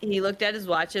he looked at his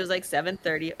watch. It was like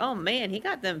 7:30. Oh man, he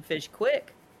got them fish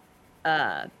quick.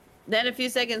 Then a few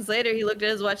seconds later, he looked at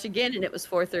his watch again, and it was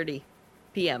 4:30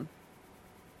 p.m.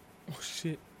 Oh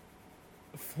shit.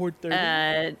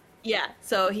 4:30. Yeah,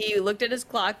 so he looked at his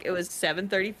clock. It was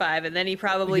 7:35, and then he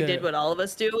probably Yeah. did what all of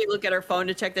us do. We look at our phone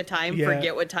to check the time, Yeah.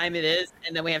 forget what time it is,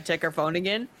 and then we have to check our phone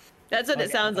again. That's what it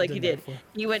Okay, sounds I've like he done that did. before.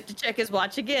 He went to check his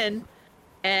watch again,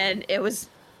 and it was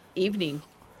evening.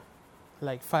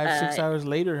 Like 5-6 hours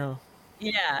later, huh?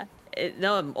 Yeah,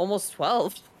 no, almost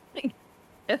 12.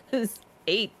 It was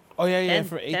 8. Oh yeah, yeah. 10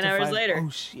 For 8 10 to hours 5. he Oh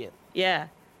shit. Yeah.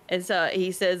 And so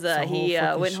he says a he whole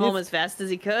fucking went home shift. as fast as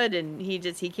he could, and he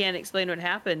can't explain what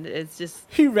happened. It's just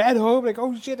He ran home like,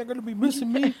 oh shit, they're gonna be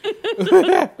missing me.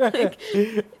 like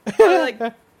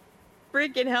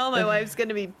freaking hell, my wife's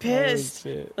gonna be pissed.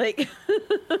 shit. Like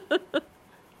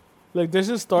Like there's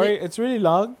a story. It's really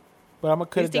long, but I'm gonna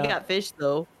at cut least it he down. got fish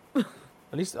though.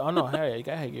 At least, oh no, hey, you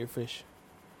gotta get your fish.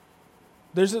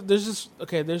 There's this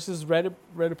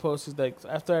Reddit post is like,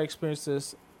 after I experienced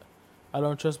this, I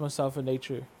don't trust myself in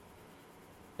nature.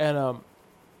 And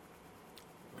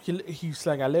he's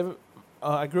like,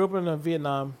 I grew up in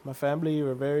Vietnam. My family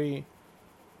were very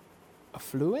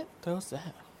affluent. What was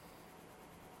that?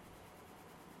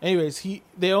 Anyways,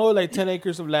 they own like 10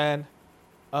 acres of land.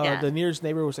 Yeah. The nearest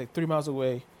neighbor was like 3 miles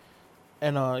away,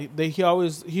 and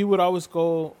he would always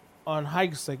go on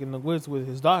hikes like in the woods with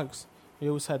his dogs. He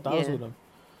always had dogs Yeah. with him,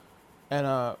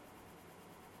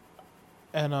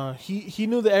 and he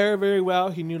knew the area very well.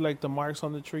 He knew like the marks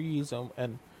on the trees,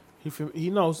 and he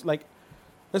knows like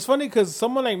It's funny because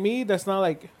someone like me that's not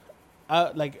like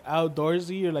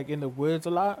outdoorsy or like in the woods a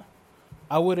lot,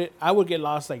 I would get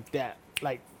lost like that.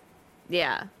 Like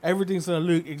Yeah. everything's gonna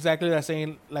look exactly the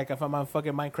same. Like if I'm on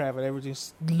fucking Minecraft and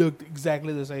everything's looked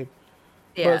exactly the same.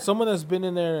 Yeah. But someone that's been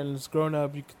in there and has grown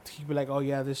up, you could be like, oh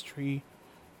yeah, this tree,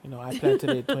 I planted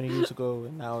it 20 years ago,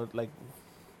 and now it like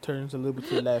turns a little bit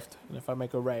to the left, and if I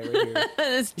make a right here,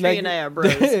 This tree like, and I are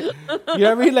bros. you know what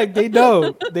I mean? Like they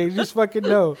know, they just fucking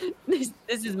know. This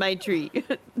is my tree.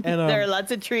 And There are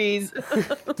lots of trees.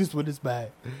 this one is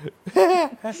bad.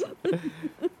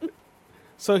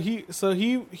 So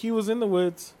he was in the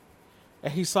woods,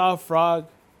 and he saw a frog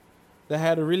that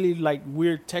had a really like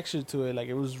weird texture to it, like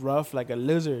it was rough, like a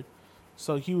lizard.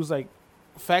 So he was like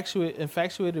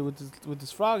infatuated with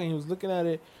this frog, and he was looking at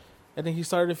it, and then he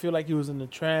started to feel like he was in a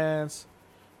trance,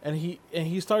 and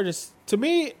he started to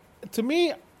me,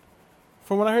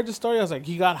 from when I heard the story, I was like,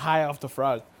 he got high off the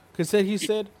frog, because he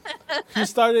said he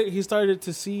started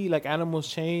to see like animals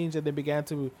change, and they began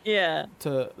to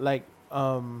like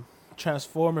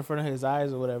transform in front of his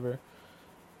eyes or whatever,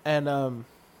 and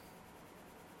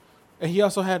he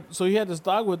also had this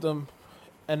dog with him,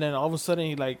 and then all of a sudden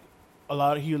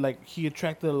he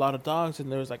attracted a lot of dogs, and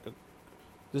there was like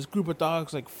this group of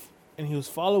dogs and he was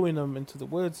following them into the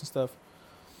woods and stuff,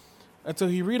 until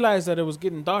he realized that it was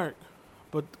getting dark,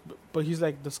 but he's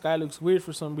like, the sky looks weird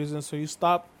for some reason, so he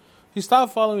stopped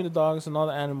following the dogs and all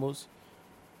the animals,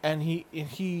 and he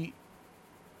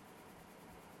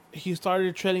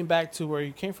started trailing back to where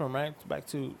he came from, right?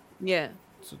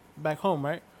 Back home,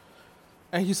 right?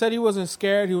 And he said he wasn't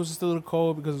scared. He was just a little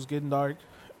cold because it was getting dark.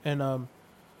 And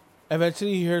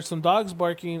eventually he heard some dogs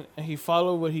barking, and he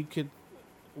followed when he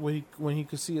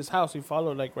could see his house. He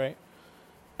followed, like, right?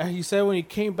 And he said when he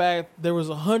came back, there was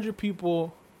 100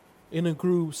 people in a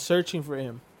group searching for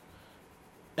him.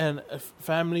 And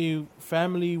family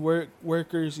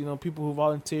workers, people who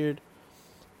volunteered.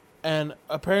 And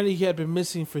apparently he had been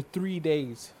missing for 3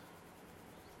 days.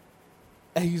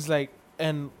 And he's like,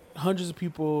 and hundreds of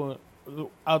people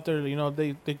out there,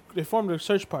 they formed a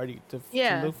search party to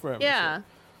look for him. Yeah.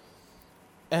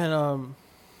 And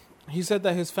he said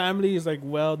that his family is like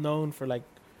well known for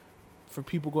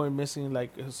people going missing. Like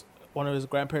one of his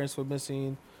grandparents were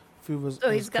missing.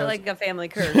 He's got like a family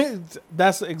curse.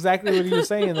 That's exactly what he was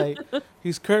saying. Like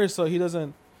he's cursed, so he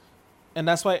doesn't. And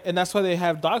that's why they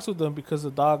have dogs with them, because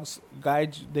the dogs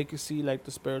guide you. They can see like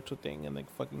the spiritual thing and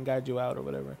like fucking guide you out or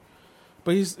whatever.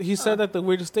 But he said that the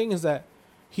weirdest thing is that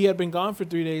he had been gone for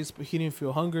 3 days, but he didn't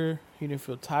feel hunger. He didn't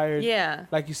feel tired. Yeah.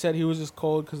 Like he said, he was just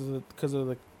cold because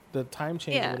of the time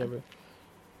change or whatever.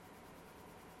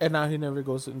 And now he never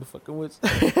goes in the fucking woods.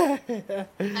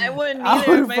 I wouldn't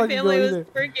either if my family was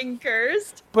freaking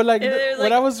cursed. But like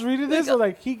when I was reading this, I was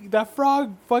like, that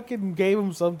frog fucking gave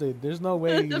him something. There's no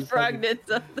way the frog did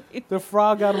something. The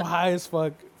frog got him high as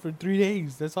fuck for 3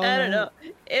 days. That's all. I don't know.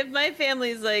 If my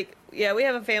family's like, yeah, we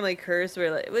have a family curse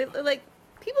where like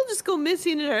people just go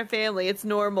missing in our family. It's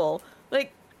normal.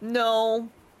 Like, no.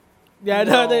 Yeah,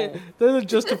 no, they're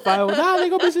justifiable. Nah, they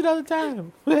go missing all the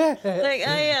time. Like,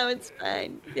 I am. It's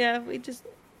fine. Yeah,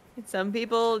 some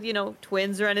people,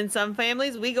 twins run in some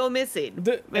families. We go missing.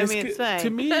 It's fine.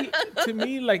 To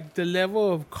me, like the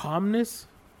level of calmness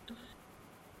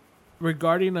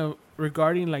regarding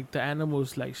like the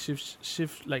animals like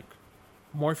shift like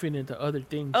morphing into other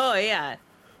things. Oh yeah.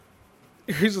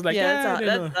 He's just like,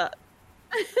 the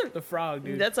frog,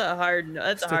 dude. That's a hard no.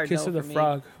 That's a hard no for me. Kiss of the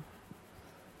frog.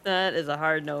 That is a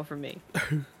hard no for me.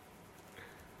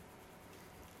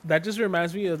 That just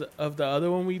reminds me of the other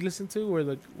one we listened to, where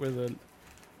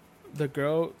the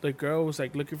girl was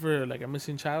like looking for like a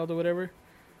missing child or whatever,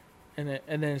 and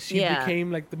then she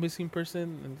became like the missing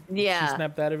person, and she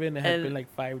snapped out of it, and it had been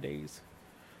like 5 days.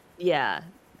 Yeah,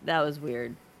 that was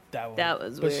weird. That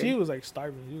was weird. But she was like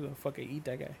starving. She was gonna fucking eat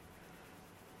that guy.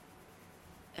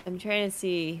 I'm trying to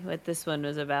see what this one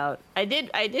was about. I did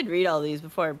read all these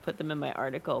before I put them in my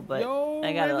article, but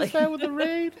I gotta start with the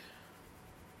raid.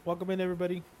 Welcome in,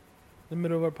 everybody. In the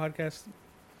middle of our podcast.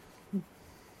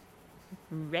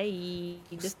 Raid.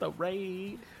 It's the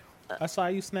raid. I saw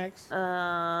you, Snacks.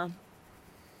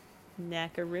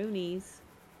 Macaroonies.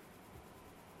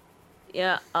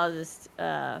 Yeah, I'll just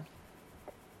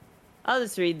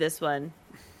read this one.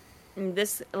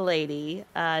 This lady,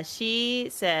 she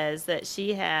says that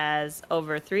she has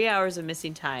over 3 hours of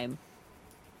missing time.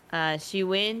 She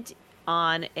went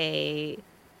on a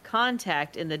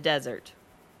contact in the desert.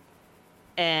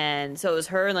 And so it was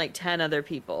her and like 10 other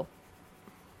people.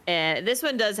 And this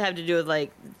one does have to do with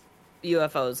like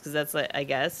UFOs, because that's like, I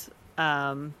guess.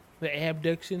 The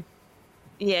abduction?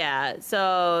 Yeah,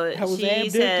 so I was she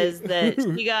says that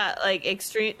addicted. she got like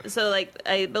extreme. So like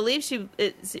I believe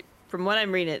from what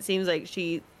I'm reading, it seems like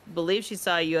she believes she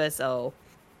saw a UFO,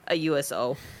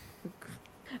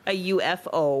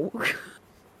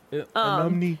 An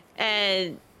omni.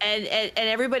 and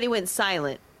everybody went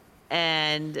silent,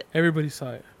 and Everybody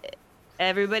saw it.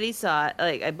 everybody saw it.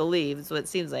 Like, I believe is what it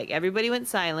seems like. Everybody went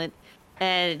silent,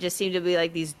 and it just seemed to be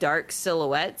like these dark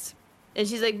silhouettes. And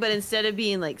she's like, but instead of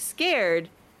being like scared,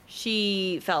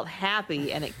 she felt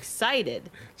happy and excited.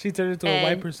 She turned into a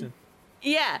white person.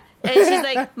 Yeah, and she's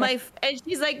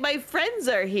like, my friends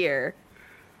are here.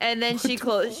 And then she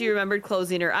remembered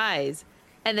closing her eyes.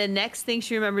 And the next thing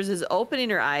she remembers is opening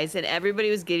her eyes, and everybody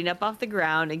was getting up off the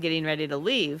ground and getting ready to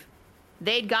leave.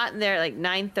 They'd gotten there at like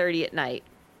 9:30 at night.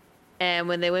 And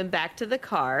when they went back to the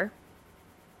car,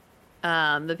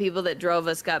 the people that drove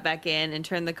us got back in and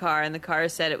turned the car, and the car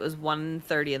said it was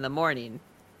 1:30 in the morning.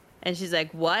 And she's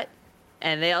like, what?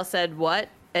 And they all said, what?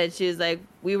 And she was like,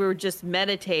 we were just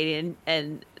meditating.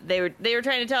 And they were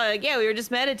trying to tell her, like, yeah, we were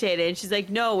just meditating. And she's like,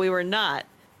 no, we were not.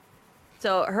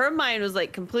 So her mind was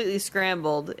like completely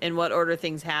scrambled in what order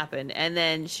things happened. And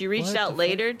then she reached out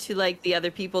later to like the other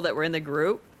people that were in the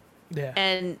group. Yeah.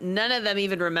 And none of them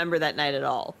even remember that night at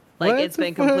all. Like, What it's the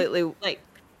been fuck? completely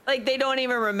like they don't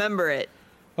even remember it.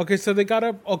 Okay, so they got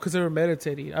up. Oh, because they were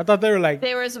meditating. I thought they were like.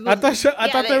 They were I supposed.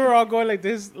 thought they were all going like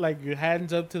this, like your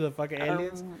hands up to the fucking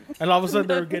aliens, and all of a sudden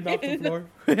they were getting off the floor.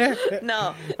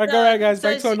 No. Like, no, all right, guys,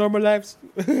 so back to our she- normal lives.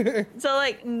 So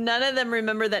like none of them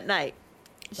remember that night.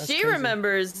 That's She crazy.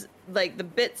 remembers like the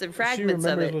bits and She fragments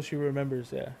of remembers it, what she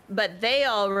remembers. Yeah. but they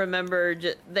all remember.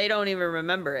 They don't even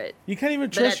remember it. You can't even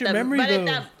But trust at your the- memory but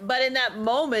though. But in that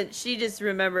moment, she just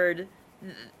remembered.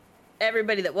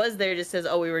 Everybody that was there just says,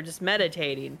 "Oh, we were just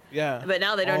meditating." Yeah. But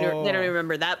now they don't. Oh. They don't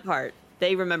remember that part.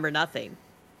 They remember nothing.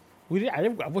 I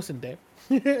wasn't there.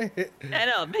 I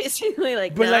know, basically,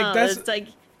 like, But, no, like, that's- it's like,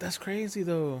 That's crazy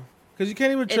though, because you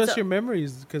can't even It's trust a- your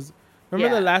memories. Because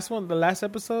remember Yeah. the last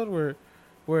episode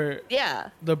where yeah,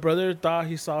 the brother thought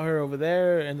he saw her over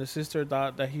there, and the sister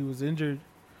thought that he was injured.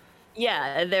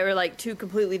 yeah, and they were like two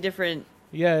completely different.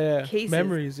 Yeah. Cases.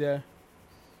 Memories. Yeah.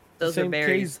 Those are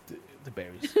berries. The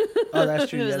berries. Oh, that's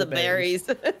true. It was yeah, the berries.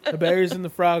 The berries and the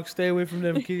frogs. Stay away from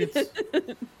them kids.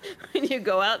 When you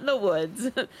go out in the woods,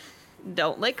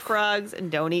 don't lick frogs and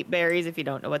don't eat berries if you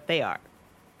don't know what they are.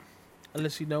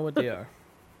 Unless you know what they are.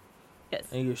 Yes,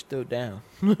 And you're still down.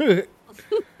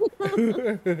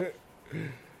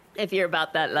 if you're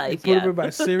about that life. Put Yeah. them in my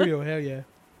cereal. Hell yeah.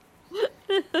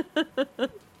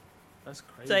 That's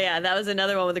crazy. So yeah, that was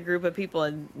another one with a group of people,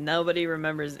 and nobody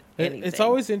remembers anything. It's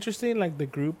always interesting, like the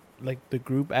group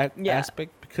Yeah.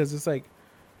 aspect, because it's like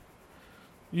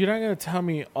you're not gonna tell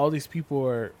me all these people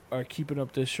are keeping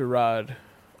up this charade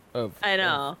of I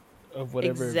know of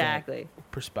whatever event exactly.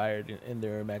 perspired in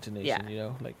their imagination. Yeah. You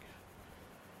know, like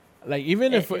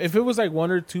even if it was like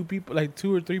one or two people, like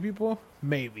 2 or 3 people,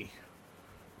 maybe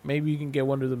you can get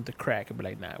one of them to crack and be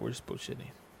like, nah, we're just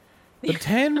bullshitting. But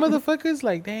 10 motherfuckers,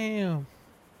 like, damn.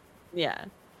 Yeah.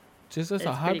 Just as a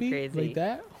It's pretty hobby crazy. like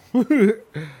that?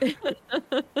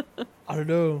 I don't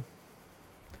know.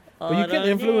 But you can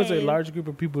influence a large group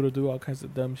of people to do all kinds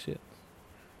of dumb shit.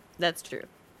 That's true.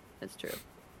 That's true.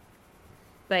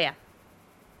 But yeah,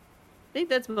 I think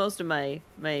that's most of my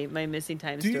missing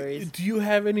time stories. Do you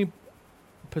have any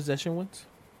possession ones?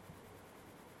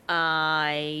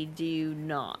 I do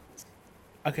not.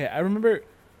 Okay, I remember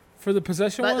for the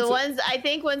possession But ones. the ones I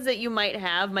think ones that you might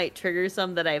have might trigger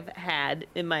some that I've had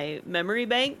in my memory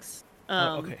banks.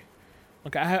 Okay.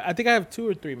 I think I have 2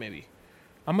 or 3 maybe.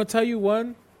 I'm gonna tell you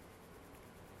one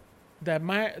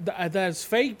that's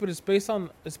fake, but it's based on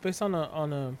a It's based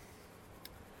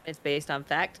on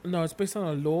fact. no, it's based on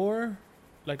a lore,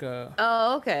 like a.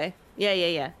 Oh, okay.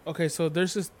 Yeah. Okay, so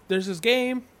there's this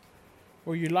game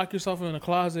where you lock yourself in a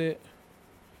closet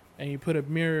and you put a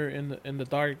mirror in the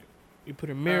dark. You put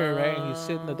a mirror right, and you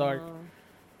sit in the dark,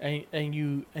 and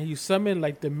you summon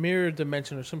like the mirror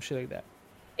dimension or some shit like that.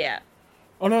 Yeah.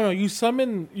 Oh no, you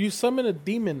summon a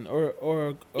demon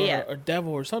or Yeah. a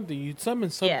devil or something. You summon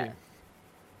something. Yeah.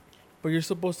 But you're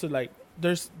supposed to like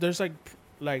there's there's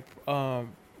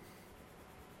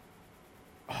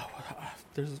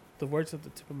the words at the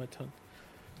tip of my tongue.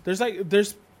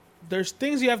 There's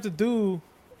things you have to do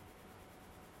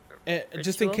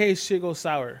just in Ritual? case shit goes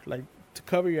sour, like to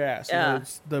cover your ass. You know,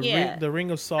 it's Yeah. the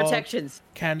ring of salt, Protections.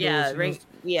 candles, Yeah. you know, Ring.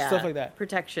 Yeah. stuff like that.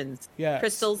 Protections. Yeah.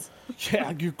 Crystals.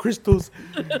 Yeah, your crystals.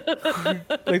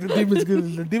 Like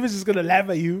the demon's just gonna laugh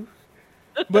at you.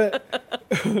 But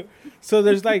so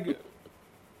there's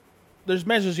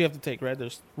measures you have to take, right?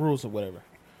 There's rules or whatever.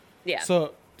 Yeah.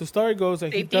 So the story goes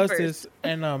that he Safety does first. this,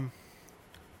 and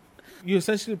you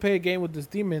essentially play a game with this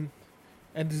demon,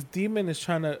 and this demon is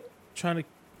trying to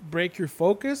break your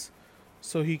focus,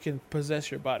 so he can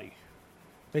possess your body.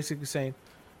 Basically saying,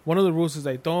 one of the rules is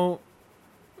like don't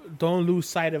lose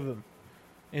sight of him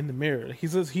in the mirror.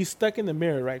 He's stuck in the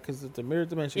mirror, right? Because it's a mirror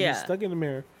dimension. Yeah. He's stuck in the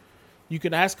mirror. You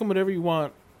can ask him whatever you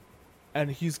want, and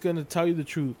he's gonna tell you the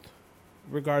truth,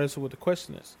 regardless of what the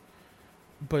question is.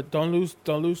 But don't lose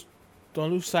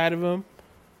sight of him.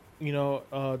 You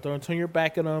know, don't turn your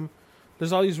back on him.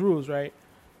 There's all these rules, right?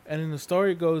 And in the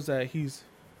story it goes that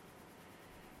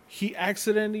he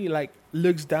accidentally like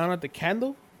looks down at the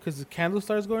candle because the candle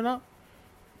starts going out,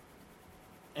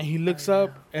 and he looks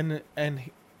up and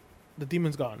the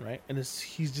demon's gone, right? And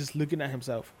he's just looking at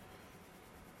himself,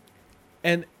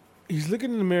 and he's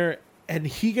looking in the mirror, and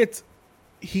he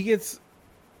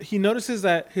notices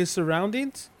that his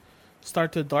surroundings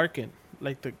start to darken.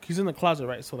 Like he's in the closet,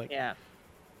 right? So like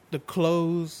the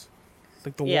clothes,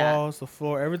 like the walls, the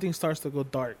floor, everything starts to go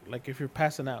dark. Like if you're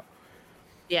passing out.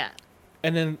 Yeah.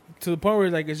 And then to the point where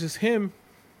like it's just him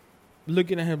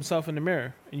looking at himself in the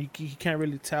mirror, and he can't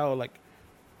really tell like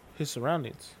his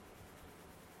surroundings.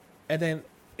 And then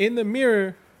in the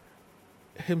mirror,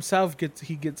 himself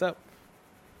gets up,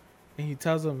 and he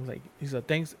tells him like he's like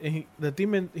thanks. And the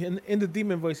demon in the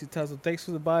demon voice he tells him thanks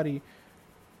for the body.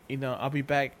 You know, I'll be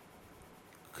back,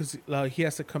 because he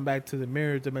has to come back to the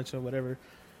mirror dimension or whatever.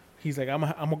 He's like I'm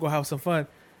gonna go have some fun.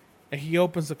 And he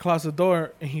opens the closet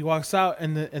door and he walks out,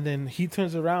 and then he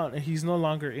turns around and he's no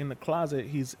longer in the closet.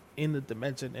 He's in the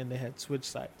dimension, and they had switched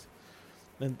sides.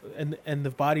 And the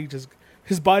body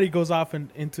his body goes off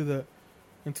into the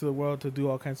world to do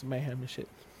all kinds of mayhem and shit.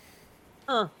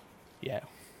 Yeah.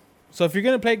 So if you're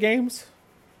gonna play games,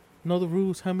 know the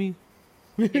rules, homie.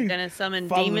 You're gonna summon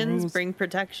demons, bring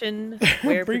protection,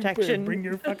 wear protection. Bring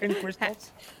your fucking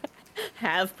crystals.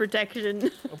 Have protection.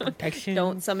 Protection.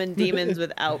 Don't summon demons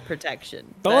without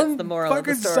protection. That's the moral of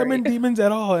the story. Don't fucking summon demons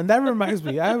at all. And that reminds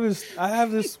me, I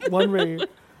have this one right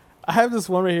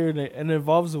here, and it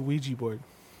involves a Ouija board.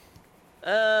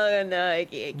 Oh no, I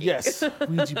can't. Yes,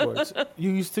 Ouija boards.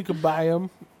 You used to could buy them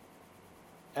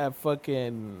at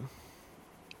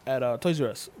Toys R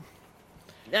Us.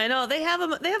 I know they have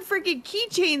them. They have freaking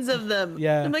keychains of them.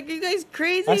 Yeah. I'm like, are you guys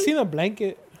crazy? I seen a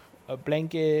blanket, a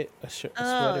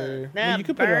sweater. Nah, You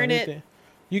could put it on burn it. anything.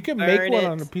 You can make one it.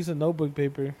 on a piece of notebook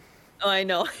paper. Oh, I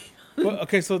know. Well,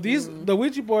 okay, so the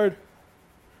Ouija board,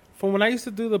 from when I used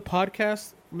to do the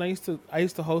podcast, I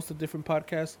used to host a different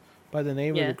podcast by the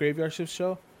name of the Graveyard Shift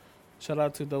Show. Shout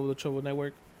out to Double the Trouble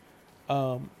Network.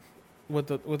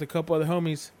 With a couple other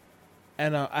homies,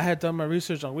 and I had done my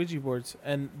research on Ouija boards,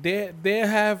 and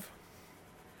there's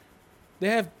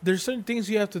certain things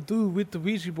you have to do with the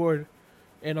Ouija board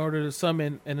in order to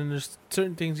summon, and then there's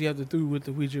certain things you have to do with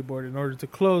the Ouija board in order to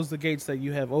close the gates that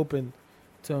you have open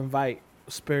to invite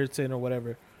spirits in or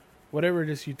whatever it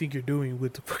is you think you're doing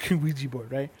with the fucking Ouija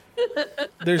board, right?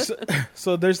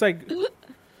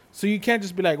 So you can't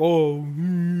just be like, oh.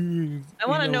 I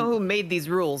want to know who made these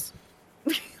rules.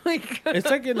 Like,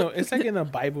 it's like in a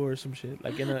Bible or some shit.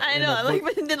 Like I know. Like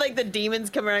when did the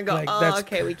demons come around and go, like, oh,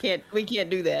 okay, we can't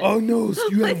do that. Oh no,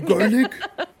 you have garlic?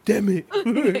 Damn it!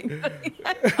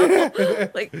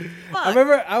 Like, fuck. I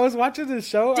remember I was watching this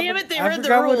show. Damn it, they I read the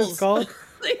forgot what rules. it's called.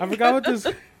 I forgot what this.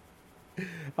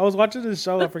 I was watching this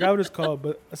show. I forgot what it's called,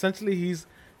 but essentially he's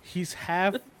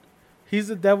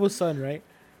the devil's son, right?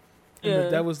 And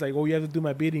the devil's like, "Oh, you have to do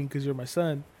my bidding because you're my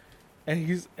son," and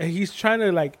he's trying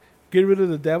to like get rid of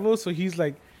the devil. So he's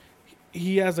like,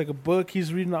 he has like a book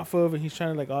he's reading off of, and he's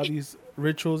trying to like all these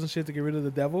rituals and shit to get rid of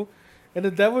the devil. And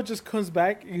the devil just comes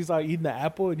back. He's like eating the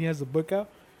apple, and he has the book out.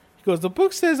 He goes, "The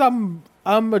book says I'm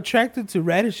attracted to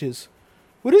radishes.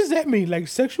 What does that mean? Like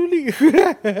sexually?"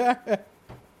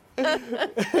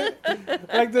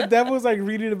 Like the devil's like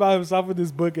reading about himself in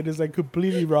this book, and it's like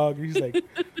completely wrong. And he's like,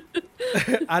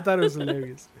 I thought it was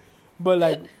hilarious, but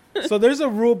like, so there's a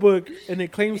rule book, and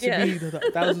it claims to be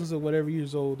thousands of whatever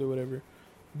years old or whatever.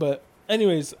 But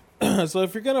anyways, so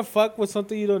if you're gonna fuck with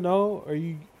something you don't know, or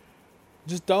you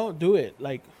just don't do it.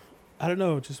 Like, I don't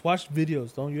know, just watch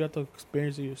videos. You have to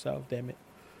experience it yourself. Damn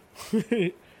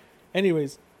it.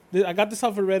 Anyways, I got this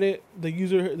off of Reddit. The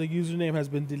username has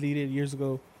been deleted years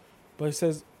ago, but it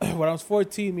says when I was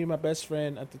 14, me and my best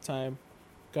friend at the time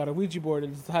got a Ouija board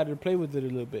and decided to play with it a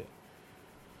little bit.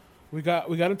 We got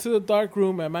into the dark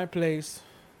room at my place,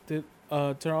 did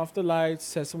turn off the lights,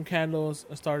 set some candles,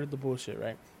 and started the bullshit,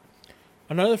 right?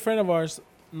 Another friend of ours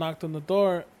knocked on the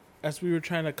door as we were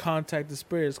trying to contact the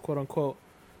spirits, quote unquote.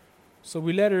 So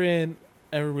we let her in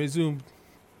and resumed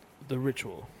the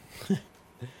ritual.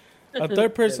 A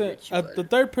third person, ritual. the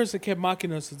third person kept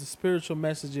mocking us with the spiritual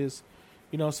messages,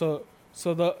 you know. So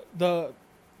the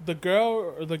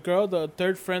girl, the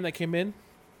third friend that came in,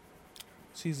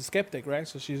 she's a skeptic, right?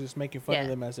 So she's just making fun of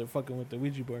them as they're fucking with the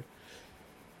Ouija board.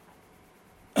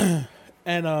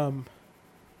 And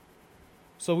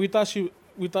so we thought she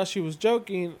was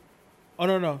joking. Oh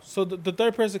no. So the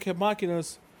third person kept mocking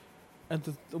us,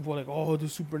 and we're like, oh, the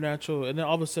supernatural, and then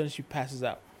all of a sudden she passes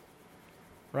out.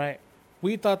 Right?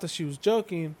 We thought that she was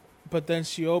joking, but then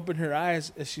she opened her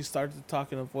eyes and she started to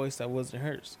talk in a voice that wasn't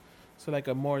hers. So like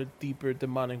a more deeper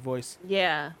demonic voice.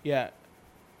 Yeah. Yeah.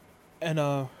 And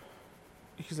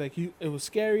he's like, it was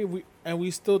scary.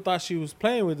 We still thought she was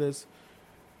playing with us.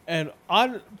 And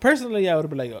personally, I would have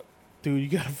been like, dude, you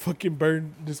gotta fucking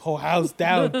burn this whole house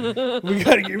down. We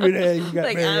gotta get rid of it. You gotta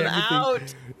Like, burn I'm everything.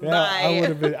 out. Yeah, Bye.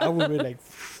 I would have been like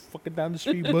fucking down the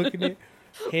street booking it.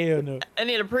 Hell no. I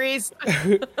need a priest.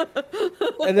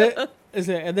 And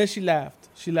then she laughed.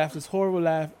 She laughed this horrible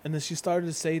laugh, and then she started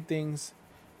to say things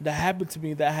that happened to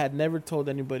me that I had never told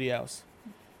anybody else.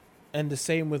 And the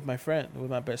same with my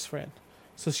best friend.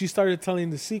 So she started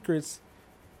telling the secrets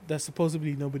that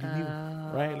supposedly nobody knew,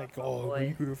 right? Like, oh, boy.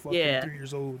 when you were fucking 3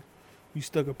 years old, you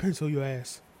stuck a pencil in your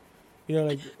ass. You know,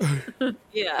 like,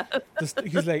 Yeah.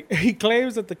 he's like, he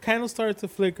claims that the candle started to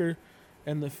flicker,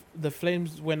 and the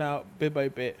flames went out bit by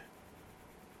bit.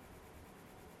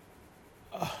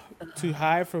 Too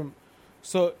high from,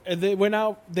 so and they went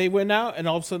out, and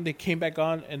all of a sudden they came back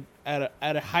on, and at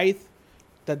a height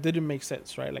that didn't make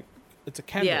sense, right? Like, it's a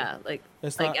candle. Yeah, like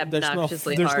It's like not, there's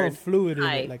obnoxiously no hard. fluid in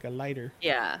high. it, like a lighter,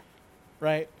 Yeah.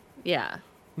 right? Yeah.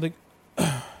 Like,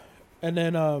 and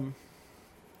then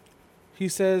he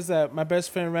says that my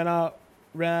best friend ran out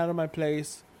of my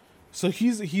place, so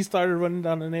he started running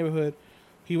down the neighborhood.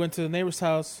 He went to the neighbor's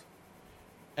house,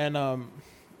 and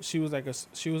she was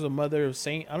a mother of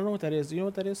saint. I don't know what that is. Do you know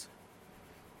what that is?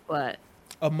 What?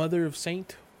 A mother of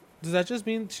saint. Does that just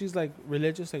mean she's like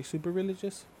religious, like super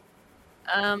religious?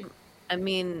 I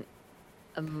mean,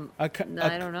 no, I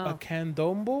don't know. A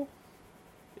candombo,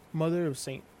 mother of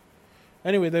saint.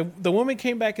 Anyway, the woman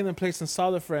came back in the place and saw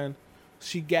the friend.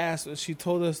 She gasped. And she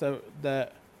told us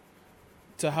that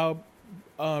to help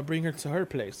bring her to her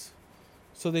place.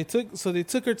 So they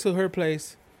took her to her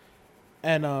place,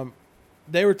 and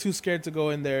they were too scared to go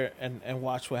in there and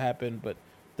watch what happened. But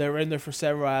they were in there for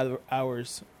several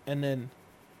hours, and then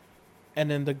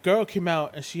the girl came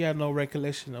out and she had no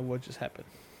recollection of what just happened.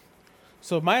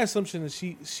 So my assumption is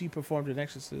she performed an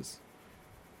exorcism.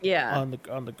 Yeah. On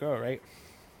the girl, right?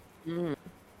 Mm.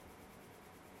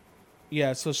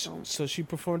 Yeah. So she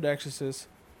performed the exorcism.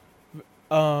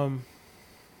 And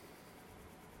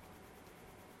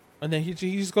then he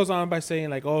just goes on by saying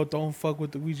like, "Oh, don't fuck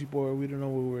with the Ouija board. We don't know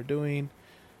what we're doing,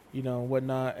 you know,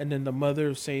 whatnot." And then the mother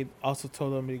of Saint also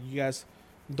told them, "You guys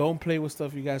don't play with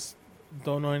stuff you guys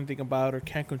don't know anything about or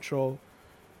can't control."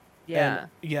 Yeah.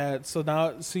 And yeah. So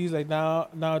he's like,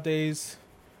 nowadays,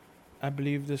 I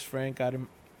believe this friend got him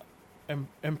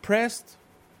impressed.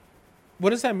 What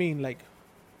does that mean? Like,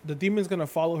 the demon's gonna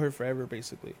follow her forever,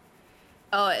 basically.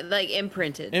 Oh, like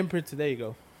imprinted. Imprinted. There you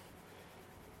go.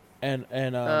 And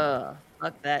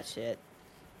fuck that shit.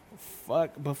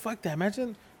 fuck that.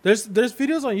 Imagine there's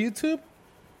videos on YouTube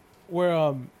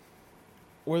where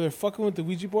they're fucking with the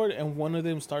Ouija board and one of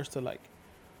them starts to like,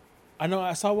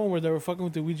 I saw one where they were fucking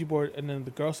with the Ouija board and then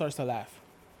the girl starts to laugh.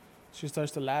 She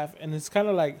starts to laugh and it's kind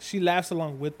of like she laughs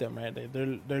along with them, right?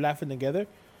 They're laughing together,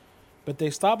 but they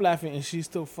stop laughing and she's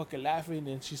still fucking laughing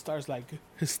and she starts like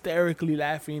hysterically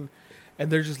laughing,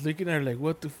 and they're just looking at her like,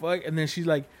 what the fuck? And then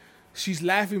she's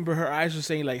laughing, but her eyes are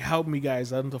saying like, "Help me,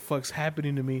 guys! I don't know what the fuck's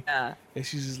happening to me." Yeah. And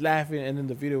she's just laughing, and then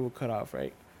the video will cut off,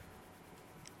 right?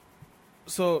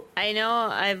 So I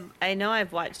know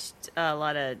I've watched a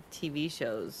lot of TV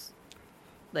shows,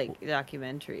 like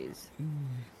documentaries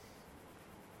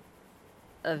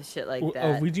of shit like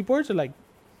that. Of Ouija boards or like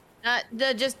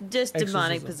Just demonic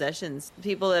Exorcism. possessions.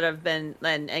 People that have been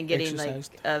and getting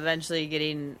Exorcised. like eventually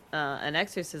getting an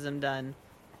exorcism done,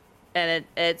 and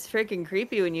it's freaking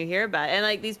creepy when you hear about it. And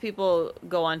like these people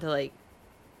go on to like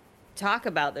talk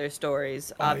about their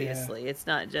stories. Oh, yeah. Obviously, it's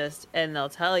not just, and they'll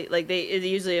tell you like it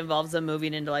usually involves them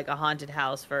moving into like a haunted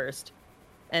house first,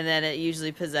 and then it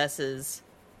usually possesses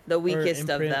the weakest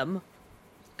of imprint. them.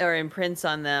 Or imprints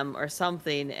on them or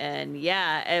something. And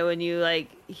yeah, and when you like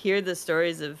hear the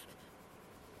stories of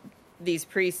these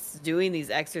priests doing these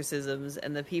exorcisms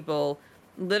and the people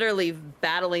literally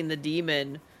battling the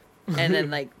demon, and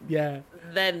then like yeah,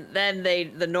 then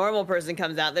the normal person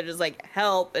comes out, they're just like,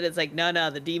 help, and it's like, no,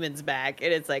 the demon's back,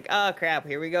 and it's like, oh crap,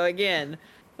 here we go again.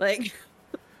 Like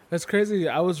that's crazy.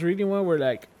 I was reading one where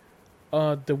like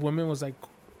the woman was like,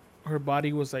 her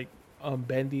body was like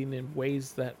bending in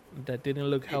ways that didn't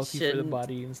look healthy for the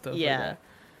body and stuff like that.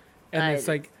 And it's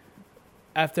like,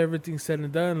 after everything's said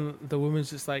and done, the woman's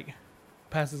just like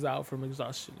passes out from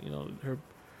exhaustion. You know,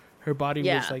 her body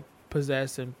was like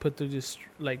possessed and put through this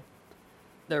like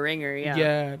the ringer.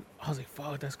 Yeah, I was like,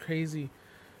 fuck, that's crazy,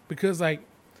 because like,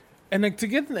 and like to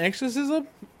get an exorcism,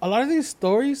 a lot of these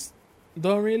stories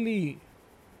don't really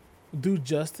do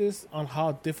justice on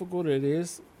how difficult it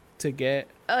is to get.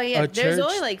 Oh yeah, there's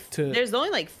only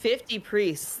like 50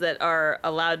 priests that are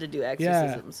allowed to do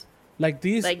exorcisms. Like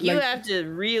these, like you have to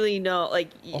really know, like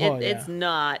it's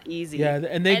not easy. Yeah,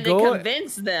 and they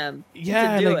convince them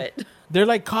to do it. They're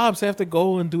like cops. They have to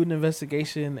go and do an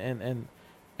investigation and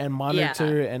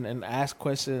monitor and ask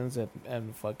questions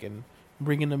and fucking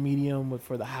bring in a medium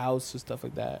for the house and stuff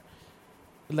like that.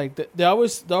 Like they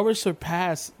always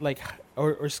surpass like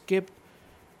or skip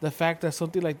the fact that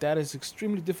something like that is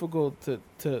extremely difficult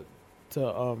to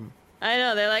I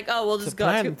know, they're like, oh, we'll just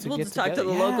talk to the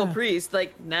local priest.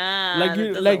 Like, nah, like that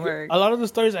doesn't like work. A lot of the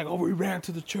stories like, oh, we ran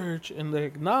to the church, and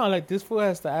like, nah, like this fool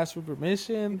has to ask for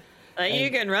permission. Like,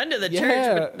 you can run to the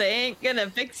church, but they ain't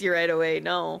gonna fix you right away.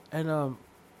 No. And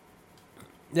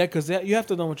because you have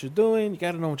to know what you're doing. You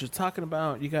got to know what you're talking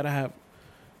about. You got to have,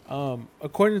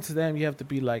 according to them, you have to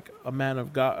be like a man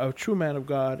of God, a true man of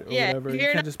God, or whatever.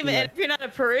 If you're not a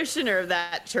parishioner of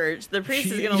that church, the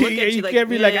priest is gonna look at you like, you can't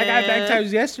be like, I got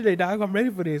baptized yesterday, dog. I'm ready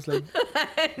for this. Like,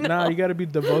 nah, you got to be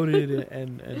devoted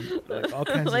and like all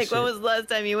kinds of shit. Like, when was the last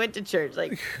time you went to church?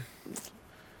 Like,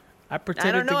 I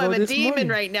pretended to go I'm a this demon morning.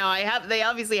 right now. They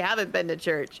obviously haven't been to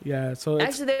church. Yeah, so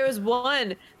actually, there was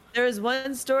one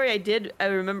story I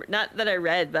remember, not that I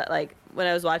read, but like when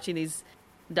I was watching these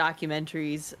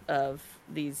documentaries of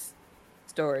these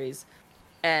stories,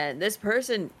 and this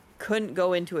person couldn't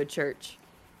go into a church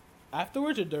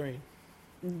afterwards or during.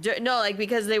 No, like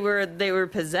because they were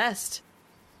possessed.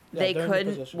 They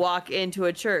couldn't walk into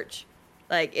a church.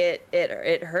 Like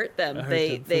it hurt them.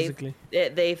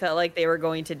 They felt like they were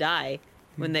going to die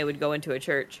when they would go into a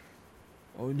church.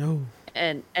 Oh no.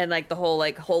 And like the whole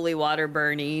like holy water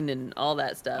burning and all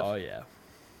that stuff. Oh yeah.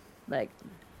 Like,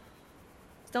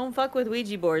 don't fuck with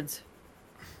Ouija boards.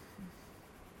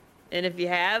 And if you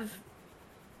have,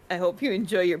 I hope you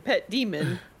enjoy your pet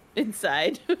demon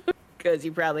inside, because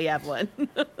you probably have one.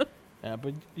 Yeah,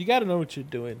 but you got to know what you're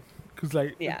doing, because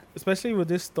like, especially with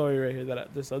this story right here,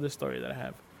 this other story that I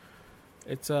have,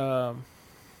 it's out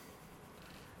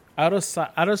of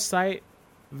sight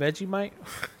Vegemite.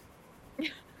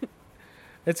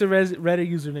 It's a Reddit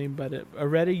user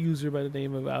by the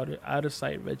name of out of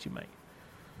sight Vegemite.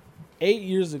 8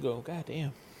 years ago,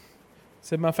 goddamn.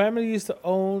 Said my family used to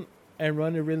own and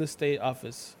run a real estate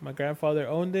office. My grandfather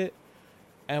owned it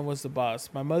and was the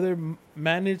boss. My mother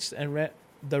managed and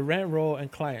the rent roll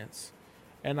and clients,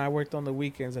 and I worked on the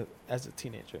weekends as a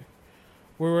teenager.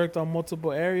 We worked on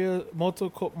multiple areas,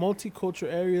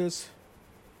 multicultural areas,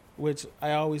 which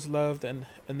I always loved, and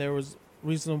there was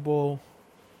reasonable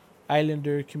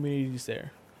islander communities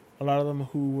there, a lot of them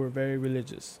who were very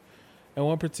religious. And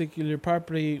one particular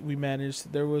property we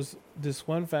managed, there was this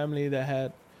one family that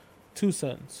had 2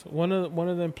 sons. One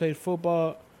of them played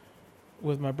football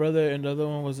with my brother, and the other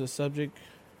one was a subject.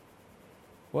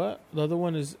 What? The other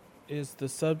one is the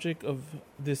subject of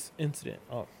this incident.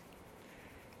 Oh,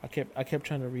 I kept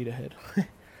trying to read ahead.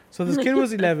 So this kid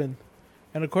was 11,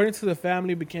 and according to the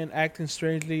family, began acting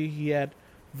strangely. He had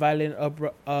violent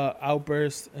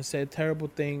outbursts and said terrible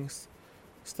things,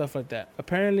 stuff like that.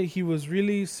 Apparently, he was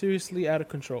really seriously out of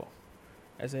control,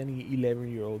 as any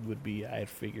 11-year-old would be. I had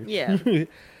figured. Yeah.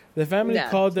 The family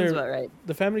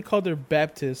called their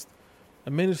Baptist,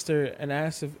 a minister, and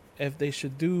asked if they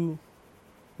should do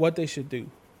what they should do.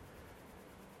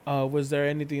 Was there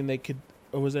anything they could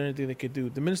do?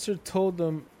 The minister told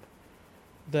them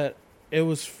that it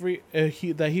was free.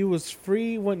 He was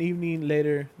free one evening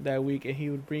later that week, and he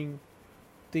would bring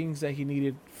things that he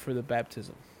needed for the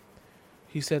baptism.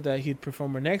 He said that he'd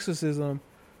perform an exorcism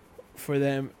for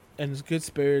them and his good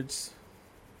spirits,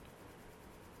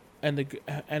 and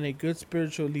a good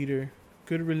spiritual leader,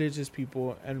 good religious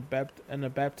people, and a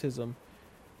baptism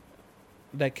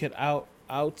that could out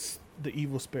the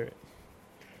evil spirit.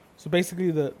 So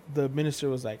basically, the minister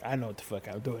was like, "I know what the fuck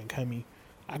I'm doing, Cummy.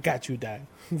 I got you, Dad.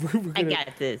 I got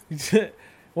this."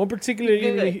 One particular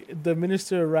evening, the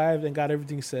minister arrived and got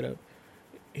everything set up.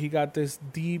 He got this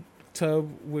deep tub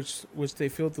which they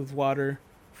filled with water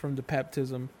from the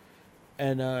baptism,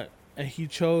 and he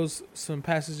chose some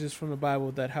passages from the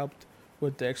Bible that helped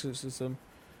with the exorcism,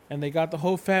 and they got the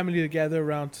whole family together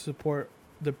around to support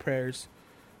the prayers.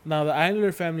 Now the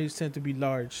Islander families tend to be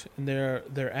large, and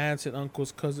their aunts and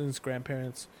uncles, cousins,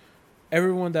 grandparents,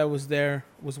 everyone that was there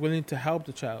was willing to help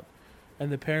the child,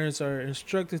 and the parents are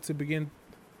instructed to begin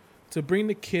to bring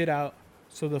the kid out.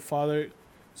 So the father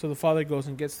goes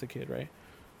and gets the kid. Right,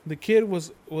 the kid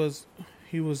was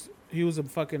a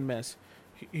fucking mess.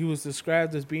 He was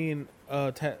described as being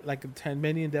like a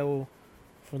Tasmanian devil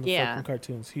from the fucking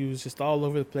cartoons. He was just all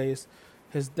over the place.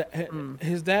 His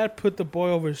dad put the boy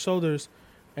over his shoulders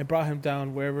and brought him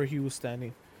down wherever he was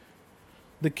standing.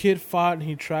 The kid fought and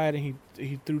he tried and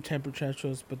he threw temper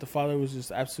tantrums, but the father was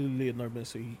just absolutely enormous,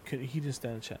 so he didn't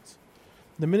stand a chance.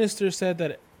 The minister said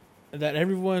that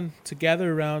everyone to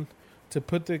gather around to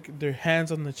put their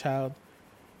hands on the child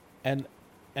and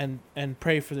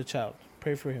pray for the child,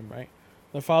 pray for him. Right,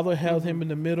 the father held him in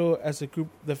the middle as a group,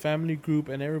 the family group,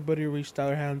 and everybody reached out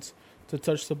their hands to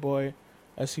touch the boy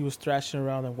as he was thrashing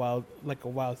around like a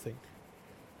wild thing.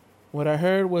 What I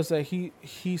heard was that he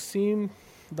seemed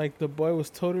like the boy was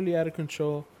totally out of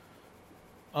control.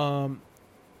 Time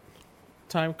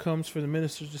comes for the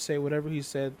ministers to say whatever he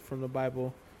said from the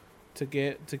Bible to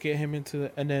get him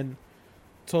and then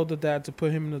told the dad to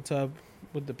put him in the tub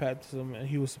with the baptism, and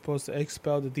he was supposed to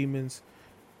expel the demons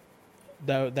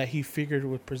that he figured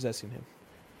were possessing him.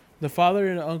 The father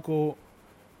and the uncle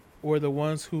were the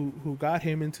ones who got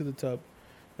him into the tub,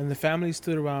 and the family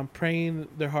stood around praying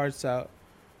their hearts out.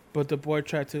 But the boy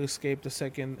tried to escape the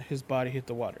second his body hit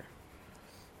the water.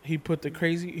 He put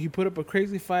up a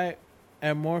crazy fight,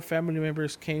 and more family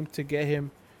members came to get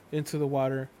him into the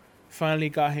water. Finally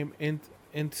got him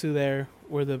into there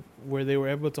where they were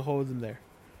able to hold him there.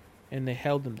 And they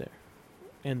held him there.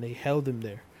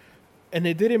 And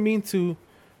they didn't mean to,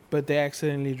 but they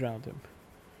accidentally drowned him.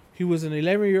 He was an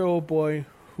 11-year-old boy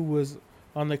who was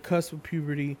on the cusp of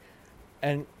puberty,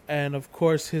 and of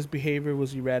course his behavior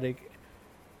was erratic.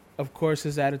 Of course,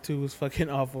 his attitude was fucking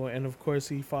awful, and of course,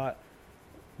 he fought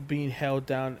being held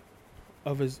down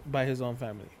by his own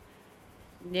family.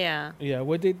 Yeah. Yeah.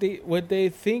 What they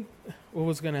think what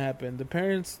was gonna happen? The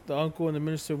parents, the uncle, and the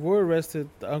minister were arrested.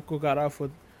 The uncle got off with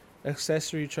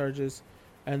accessory charges,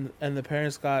 and the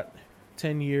parents got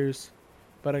 10 years,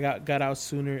 but I got out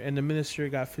sooner, and the minister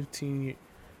got 15,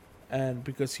 and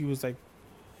because he was like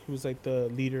the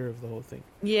leader of the whole thing.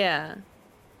 Yeah.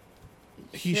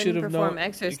 He should have known.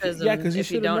 Exorcism. Yeah, because he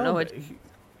should have known. He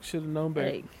should have known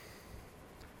better. Like,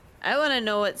 I want to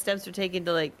know what steps were taken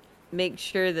to like make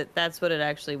sure that that's what it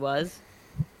actually was.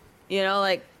 You know,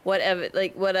 like what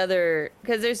other?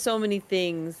 Because there's so many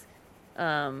things.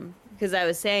 Because I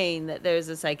was saying that there's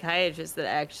a psychiatrist that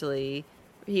actually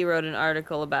he wrote an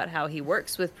article about how he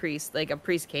works with priests. Like a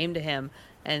priest came to him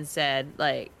and said,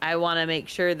 like, I want to make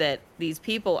sure that these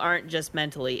people aren't just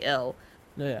mentally ill.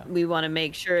 Yeah. We want to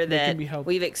make sure that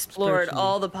we've explored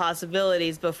all the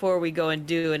possibilities before we go and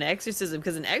do an exorcism,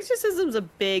 because an exorcism's a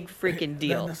big freaking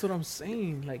deal. That's what I'm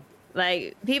saying.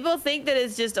 Like people think that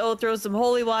it's just throw some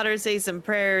holy water, say some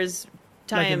prayers,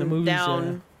 tie him movies,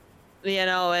 down, you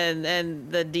know, and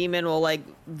the demon will like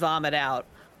vomit out.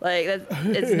 Like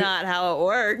it's not how it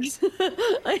works.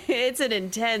 It's an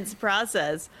intense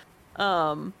process,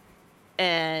 and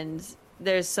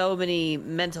there's so many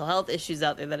mental health issues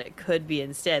out there that it could be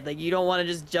instead. Like, you don't want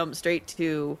to just jump straight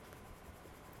to,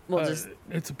 just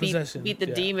it's a possession. Beat the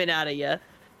demon out of you.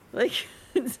 Like,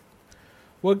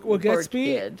 what gets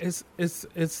me is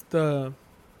the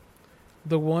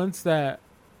ones that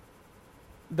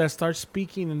start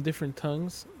speaking in different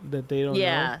tongues that they don't know.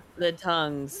 Yeah, the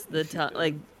tongue,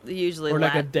 like usually or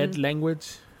Latin. Like a dead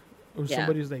language, or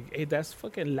somebody's like, "Hey, that's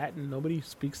fucking Latin. Nobody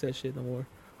speaks that shit no more."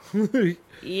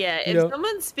 Yeah, if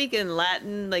someone's speaking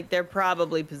Latin, like they're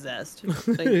probably possessed.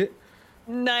 Like,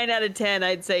 9 out of 10,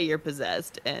 I'd say you're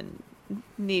possessed and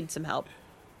need some help.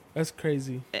 That's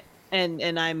crazy.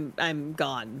 And I'm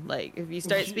gone. Like if you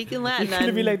start speaking Latin, you're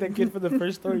gonna be like that kid from the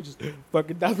first story, just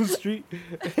fucking down the street.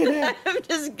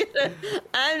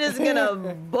 I'm just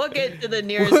gonna book it to the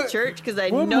nearest church because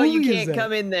I know you can't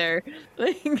come in there.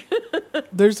 Like,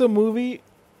 there's a movie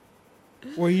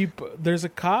where there's a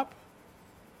cop.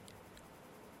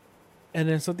 And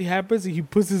then something happens, and he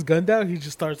puts his gun down. He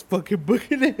just starts fucking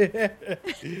booking it.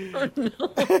 Oh no!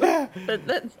 But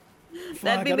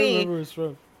that'd be me. Remember it's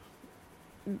from.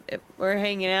 If we're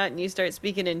hanging out and you start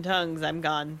speaking in tongues, I'm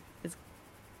gone. I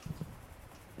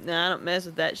don't mess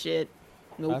with that shit.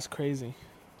 Nope. That's crazy.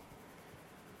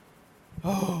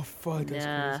 Oh fuck!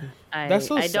 That's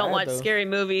crazy. I don't watch scary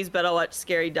movies, but I'll watch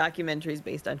scary documentaries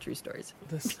based on true stories.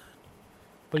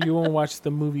 But you won't watch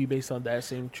the movie based on that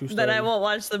same true story. But I won't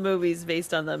watch the movies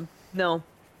based on them. No,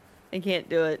 I can't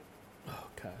do it. Oh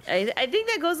gosh. I think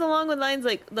that goes along with lines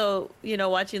like, though,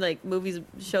 watching like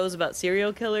shows about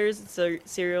serial killers, so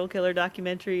serial killer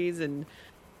documentaries, and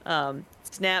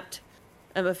Snapped.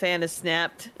 I'm a fan of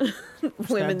Snapped.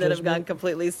 Women that have gone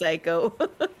completely psycho.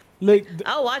 Like,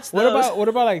 I'll watch those. What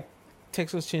about like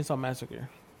Texas Chainsaw Massacre?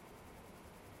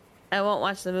 I won't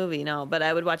watch the movie, no, but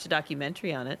I would watch a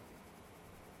documentary on it.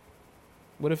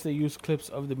 What if they use clips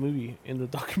of the movie in the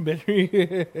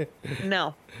documentary?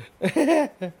 No.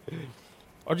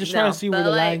 Or just trying to see where the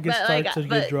line gets started to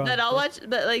get drawn. But I'll watch,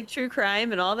 but like true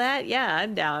crime and all that, yeah,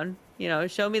 I'm down.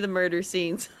 Show me the murder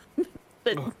scenes.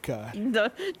 But oh God!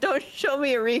 Don't show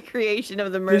me a recreation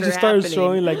of the murder. They just started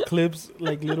showing like clips,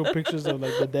 like little pictures of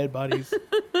like the dead bodies.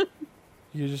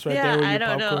 You're just right there with your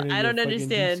popcorn. Yeah, I don't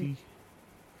understand. DC.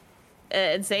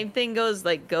 And same thing goes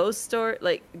like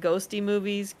ghosty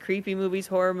movies, creepy movies,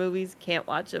 horror movies. Can't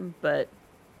watch them, but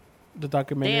the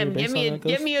documentary. Damn,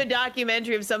 give me a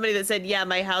documentary of somebody that said, yeah,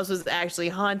 my house was actually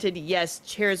haunted. Yes,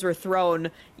 chairs were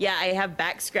thrown. Yeah, I have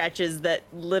back scratches that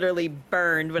literally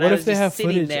burned when I was just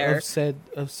sitting there. What if they have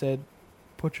footage of said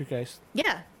poltergeist?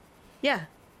 Yeah.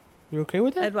 You're okay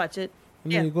with that? I'd watch it.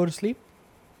 And then you go to sleep?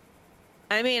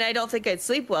 I mean, I don't think I'd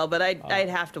sleep well, but I'd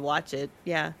have to watch it.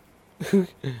 Yeah.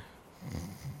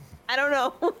 I don't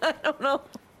know.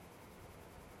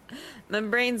 My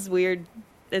brain's weird.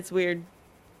 It's weird.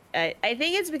 I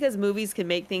think it's because movies can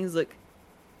make things look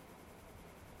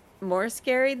more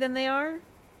scary than they are.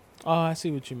 Oh, I see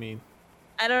what you mean.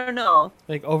 I don't know.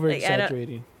 Like over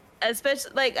exaggerating.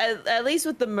 Especially like at least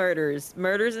with the murders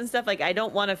and stuff. Like I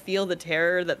don't want to feel the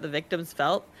terror that the victims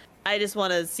felt. I just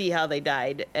want to see how they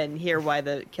died and hear why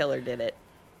the killer did it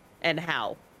and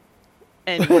how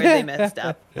and where they messed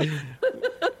up.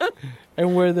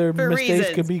 And where their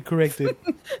mistakes could be corrected.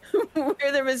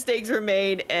 Where their mistakes were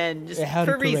made and just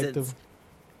for reasons.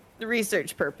 The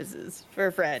research purposes. For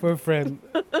a friend. For a friend.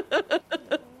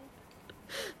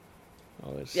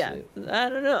 Shit. I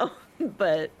don't know.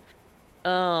 But,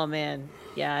 oh man.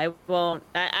 Yeah, I won't.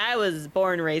 I was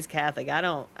born and raised Catholic. I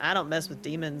don't mess with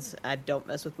demons. I don't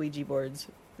mess with Ouija boards.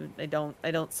 I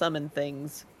don't summon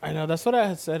things. I know. That's what I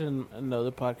had said in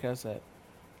another podcast, that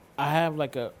I have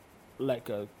like a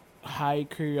high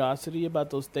curiosity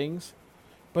about those things,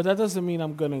 but that doesn't mean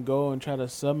I'm gonna go and try to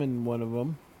summon one of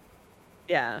them.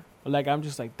 Yeah. Like I'm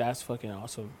just like, that's fucking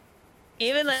awesome.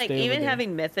 Even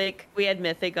having Mythic, we had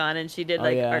Mythic on, and she did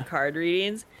our card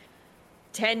readings.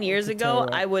 10 years ago,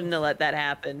 I wouldn't have let that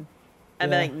happen. I'd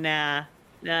be like, nah,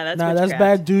 that's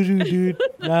bad doo-doo, dude.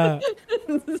 Nah.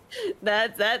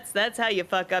 that's how you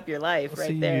fuck up your life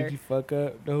right there. You fuck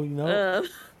up. No, you know.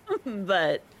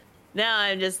 But now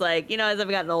I'm just like, as I've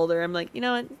gotten older, I'm like, you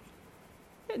know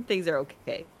what? Things are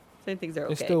okay. Some things are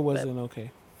okay. It still wasn't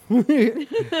okay.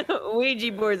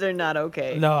 Ouija boards are not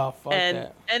okay. No, fuck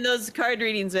that. And those card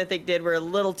readings Mythic did were a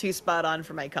little too spot on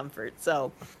for my comfort.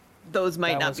 So those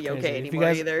might not be okay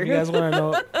anymore either. If you guys want to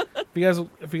know,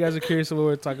 if you guys are curious of what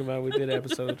we're talking about, we did an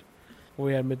episode where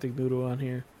we had Mythic Noodle on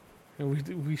here,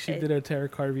 and she did a tarot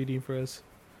card reading for us.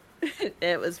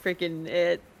 It was freaking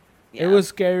it. Yeah. It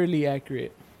was scarily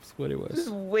accurate. That's what it was.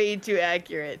 Way too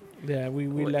accurate. Yeah, we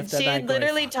left that. She had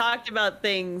literally talked about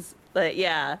things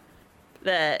that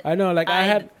that I know. Like I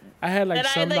had like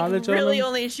some knowledge on them. I'd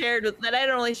only shared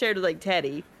with like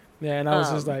Teddy. Yeah, and I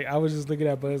was just looking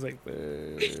at Buzz like,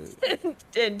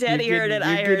 and Teddy heard it,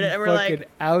 I heard it, and we're like,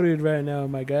 outed right now,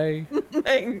 my guy.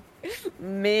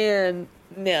 Man,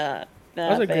 nah. That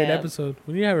was a great episode.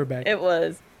 We need to have her back. It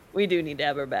was. We do need to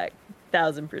have her back.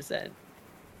 1,000%.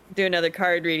 Do another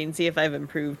card reading, see if I've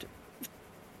improved.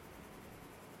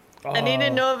 I need to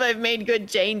know if I've made good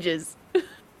changes.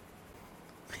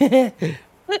 I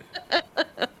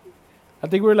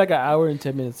think we're like an hour and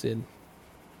 10 minutes in.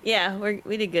 Yeah,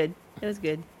 we did good. It was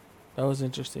good. That was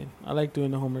interesting. I like doing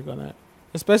the homework on that,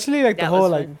 especially like the whole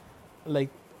like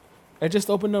it just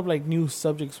opened up like new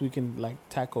subjects we can like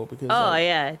tackle because. Oh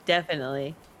yeah,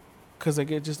 definitely. Because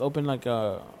like it just opened like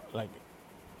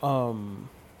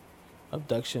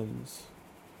abductions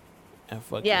and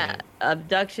fucking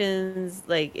abductions.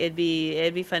 Like it'd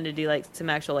be fun to do like some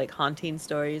actual like haunting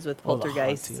stories with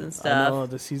poltergeists and stuff. I know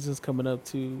the season's coming up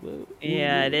too.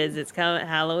 Yeah, it is. It's coming.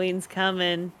 Halloween's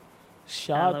coming.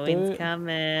 Halloween's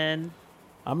coming.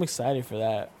 I'm excited for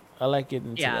that. I like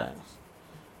getting into that.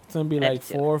 It's gonna be like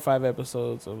 4 or 5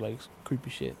 episodes of like creepy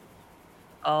shit.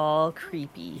 All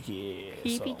creepy.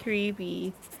 Yeah.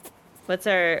 Creepy. What's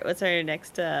our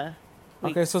next?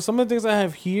 Okay, so some of the things I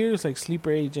have here is like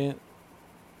Sleeper Agent,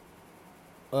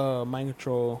 Mind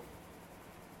Control,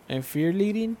 and Fear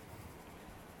Leading.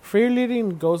 Fear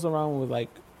Leading goes around with like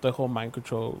the whole mind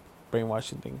control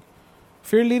brainwashing thing.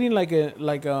 Fear Leading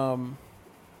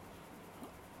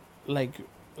like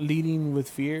leading with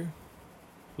fear,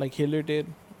 like Hitler did,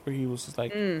 where he was just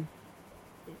like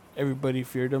everybody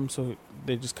feared him, so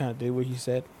they just kind of did what he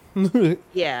said.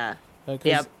 Yeah. 'Cause-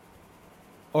 Yep.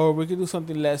 Or we could do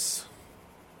something less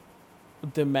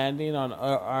demanding on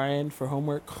our end for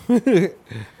homework.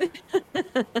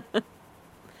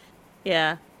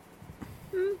 Yeah.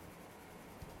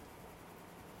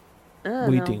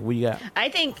 What do you think? What you got? I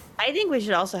think we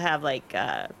should also have like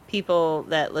people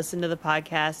that listen to the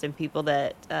podcast and people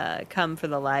that come for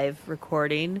the live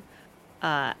recording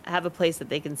have a place that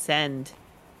they can send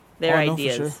their Oh, no, for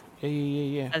ideas sure.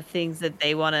 Yeah. of things that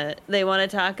they wanna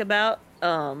talk about.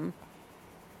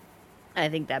 I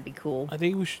think that'd be cool. I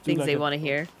think we should do Things like they want to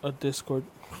hear. a Discord.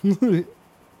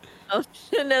 Oh,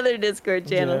 another Discord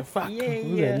channel. Yeah, fuck. Yeah,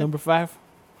 Who's yeah. that, number 5?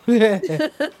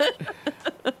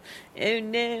 Oh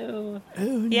no.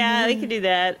 Yeah, we could do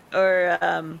that. Or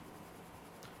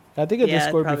I think a Yeah,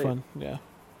 Discord would be probably. fun. Yeah.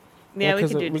 yeah, we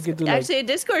 'cause could do. we Discord. could do, like- Actually, a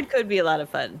Discord could be a lot of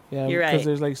fun. Yeah, You're because right.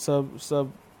 there's like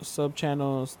sub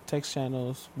channels, text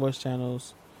channels, voice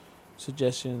channels,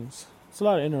 suggestions. It's a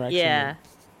lot of interaction. Yeah.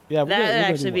 Yeah, That would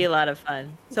actually be a lot of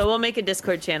fun. So we'll make a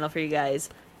Discord channel for you guys,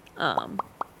 and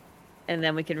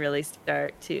then we can really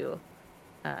start to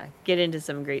get into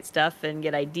some great stuff and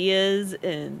get ideas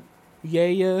and yeah.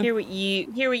 hear what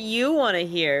you want to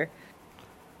hear.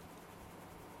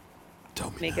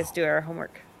 Tell me Make now. us do our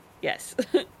homework. Yes.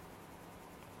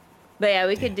 But yeah,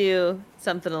 we could do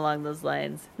something along those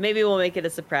lines. Maybe we'll make it a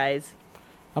surprise.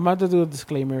 I'm about to do a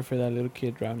disclaimer for that little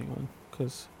kid drowning one,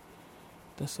 because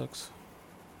that sucks.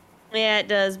 Yeah, it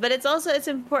does. But it's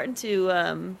important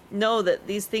to know that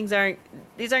these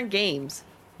aren't games.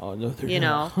 Oh no, they're You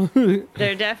not.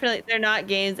 They're not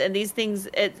games, and these things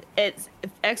it's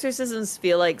exorcisms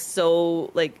feel like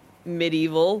so like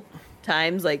medieval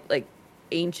times, like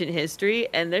ancient history,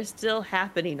 and they're still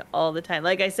happening all the time.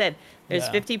 Like I said, there's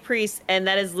Yeah. 50 priests, and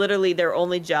that is literally their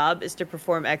only job is to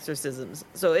perform exorcisms.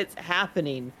 So it's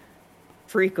happening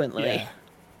frequently. Yeah.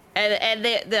 And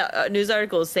the news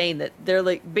article is saying that they're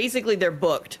like basically they're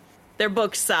booked. They're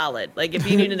booked solid. Like if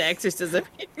you need an exorcism,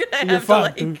 you're gonna have to fucked,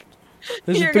 like dude.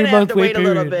 There's you're a gonna have 3-month to wait wait a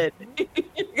little period. bit.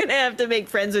 You're gonna have to make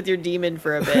friends with your demon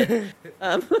for a bit.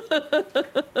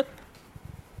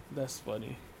 That's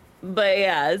funny. But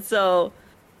yeah, so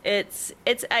it's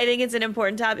I think it's an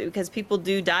important topic because people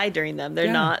do die during them. They're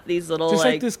Yeah. not these little Just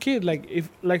like like this kid, like if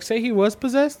like say he was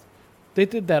possessed, they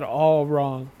did that all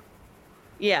wrong.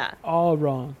 yeah. All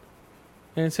wrong.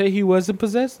 And say he wasn't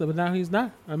possessed, but now he's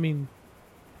not. I mean,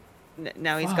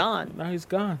 Now he's fuck, gone. Now he's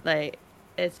gone. Like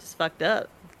it's just fucked up.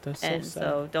 That's so And sad.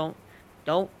 so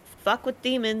don't fuck with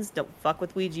demons. Don't fuck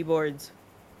with Ouija boards.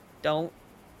 Don't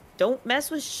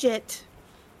mess with shit.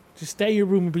 Just stay in your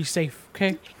room and be safe,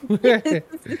 okay?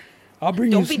 I'll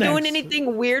bring Don't you be snacks. doing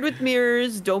anything weird with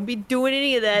mirrors. Don't be doing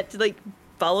any of that to like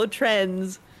follow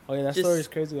trends. Oh yeah, that just- story is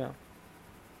crazy now.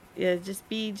 Yeah, just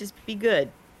be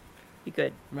good. Be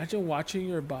good. Imagine watching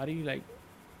your body like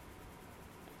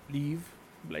leave.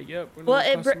 Like, yep. we're Well,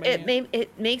 gonna cross the man.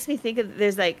 it makes me think of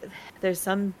there's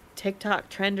some TikTok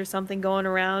trend or something going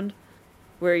around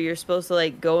where you're supposed to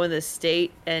like go in this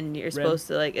state and you're supposed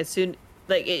to like as soon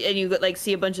like and you like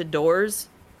see a bunch of doors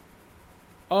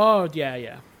Oh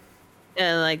yeah.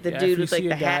 and like the Yeah, if dude you with like see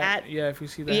the a guy- hat. Yeah, if you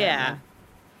see that. Yeah.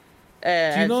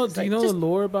 Do you know? it's Do you like, know just- the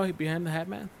lore about behind the Hat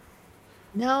Man?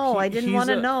 No, I didn't he's want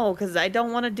to a- know because I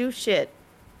don't want to do shit.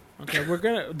 Okay, we're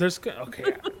gonna.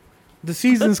 Okay. The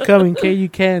season's coming. Okay, you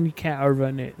can't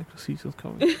outrun it. The season's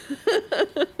coming.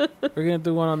 We're gonna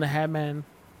do one on the Hat Man.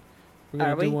 We're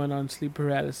gonna Are do we? one on sleep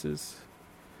paralysis.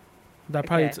 That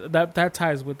probably Okay. that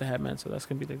ties with the Hat Man, so that's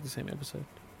gonna be like the same episode.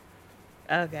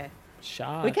 Okay.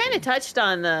 Shot. We kind of touched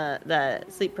on the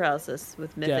sleep paralysis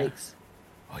with Yeah. mythics.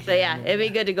 So yeah, it'd be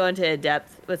good to go into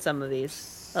depth with some of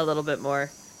these a little bit more.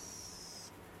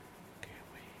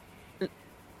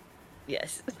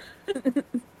 Yes. I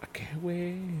can't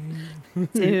wait.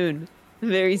 Soon.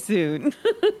 Very soon.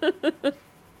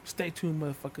 Stay tuned,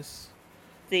 motherfuckers.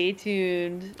 Stay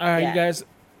tuned. All right, Yeah. you guys.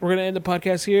 We're gonna end the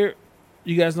podcast here.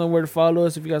 You guys know where to follow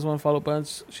us. If you guys want to follow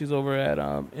Buns, she's over at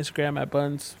Instagram at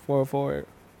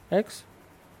Buns404X.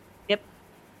 Yep.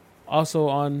 Also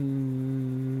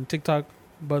on TikTok,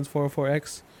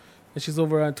 Buns404X. And she's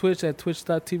over on Twitch at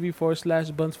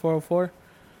twitch.tv/Buns404.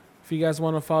 If you guys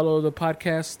want to follow the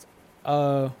podcast,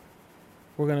 we're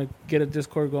going to get a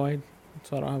Discord going.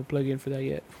 So I don't have a plug-in for that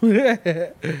yet.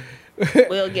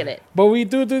 We'll get it. But we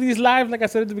do these live, like I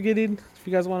said at the beginning. If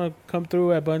you guys want to come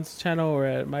through at Bun's channel or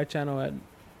at my channel at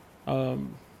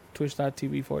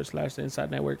twitch.tv/The Inside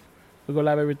Network. We go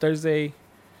live every Thursday,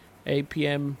 8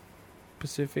 p.m.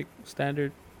 Pacific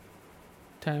Standard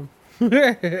Time.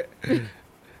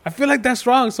 I feel like that's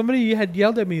wrong. Somebody had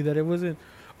yelled at me that it wasn't.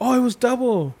 Oh, it was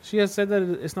double. She had said that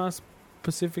it's not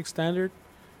Pacific Standard.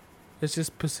 It's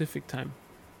just Pacific time.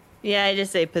 Yeah, I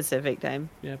just say Pacific time.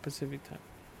 Yeah, Pacific time.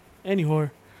 Anyhow,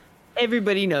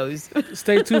 Everybody knows.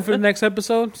 stay tuned for the next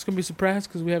episode. It's gonna be a surprise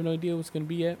because we have no idea what's gonna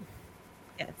be yet.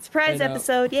 Yeah, surprise And,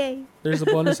 episode, yay. There's a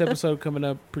bonus episode coming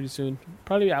up pretty soon.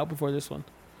 Probably out before this one.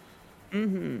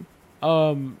 Mm-hmm.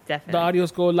 The Definitely.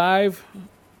 audios go live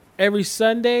every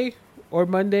Sunday or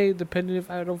Monday, depending if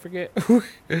I don't forget.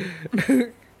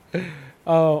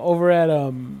 Over at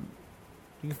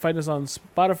you can find us on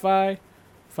Spotify,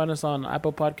 find us on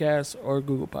Apple Podcasts or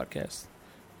Google Podcasts.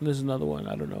 And there's another one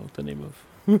I don't know the name of.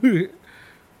 You'll But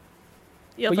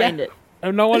yeah. find it.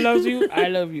 If no one loves you, I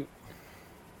love you.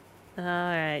 All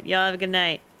right. Y'all have a good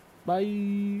night.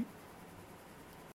 Bye.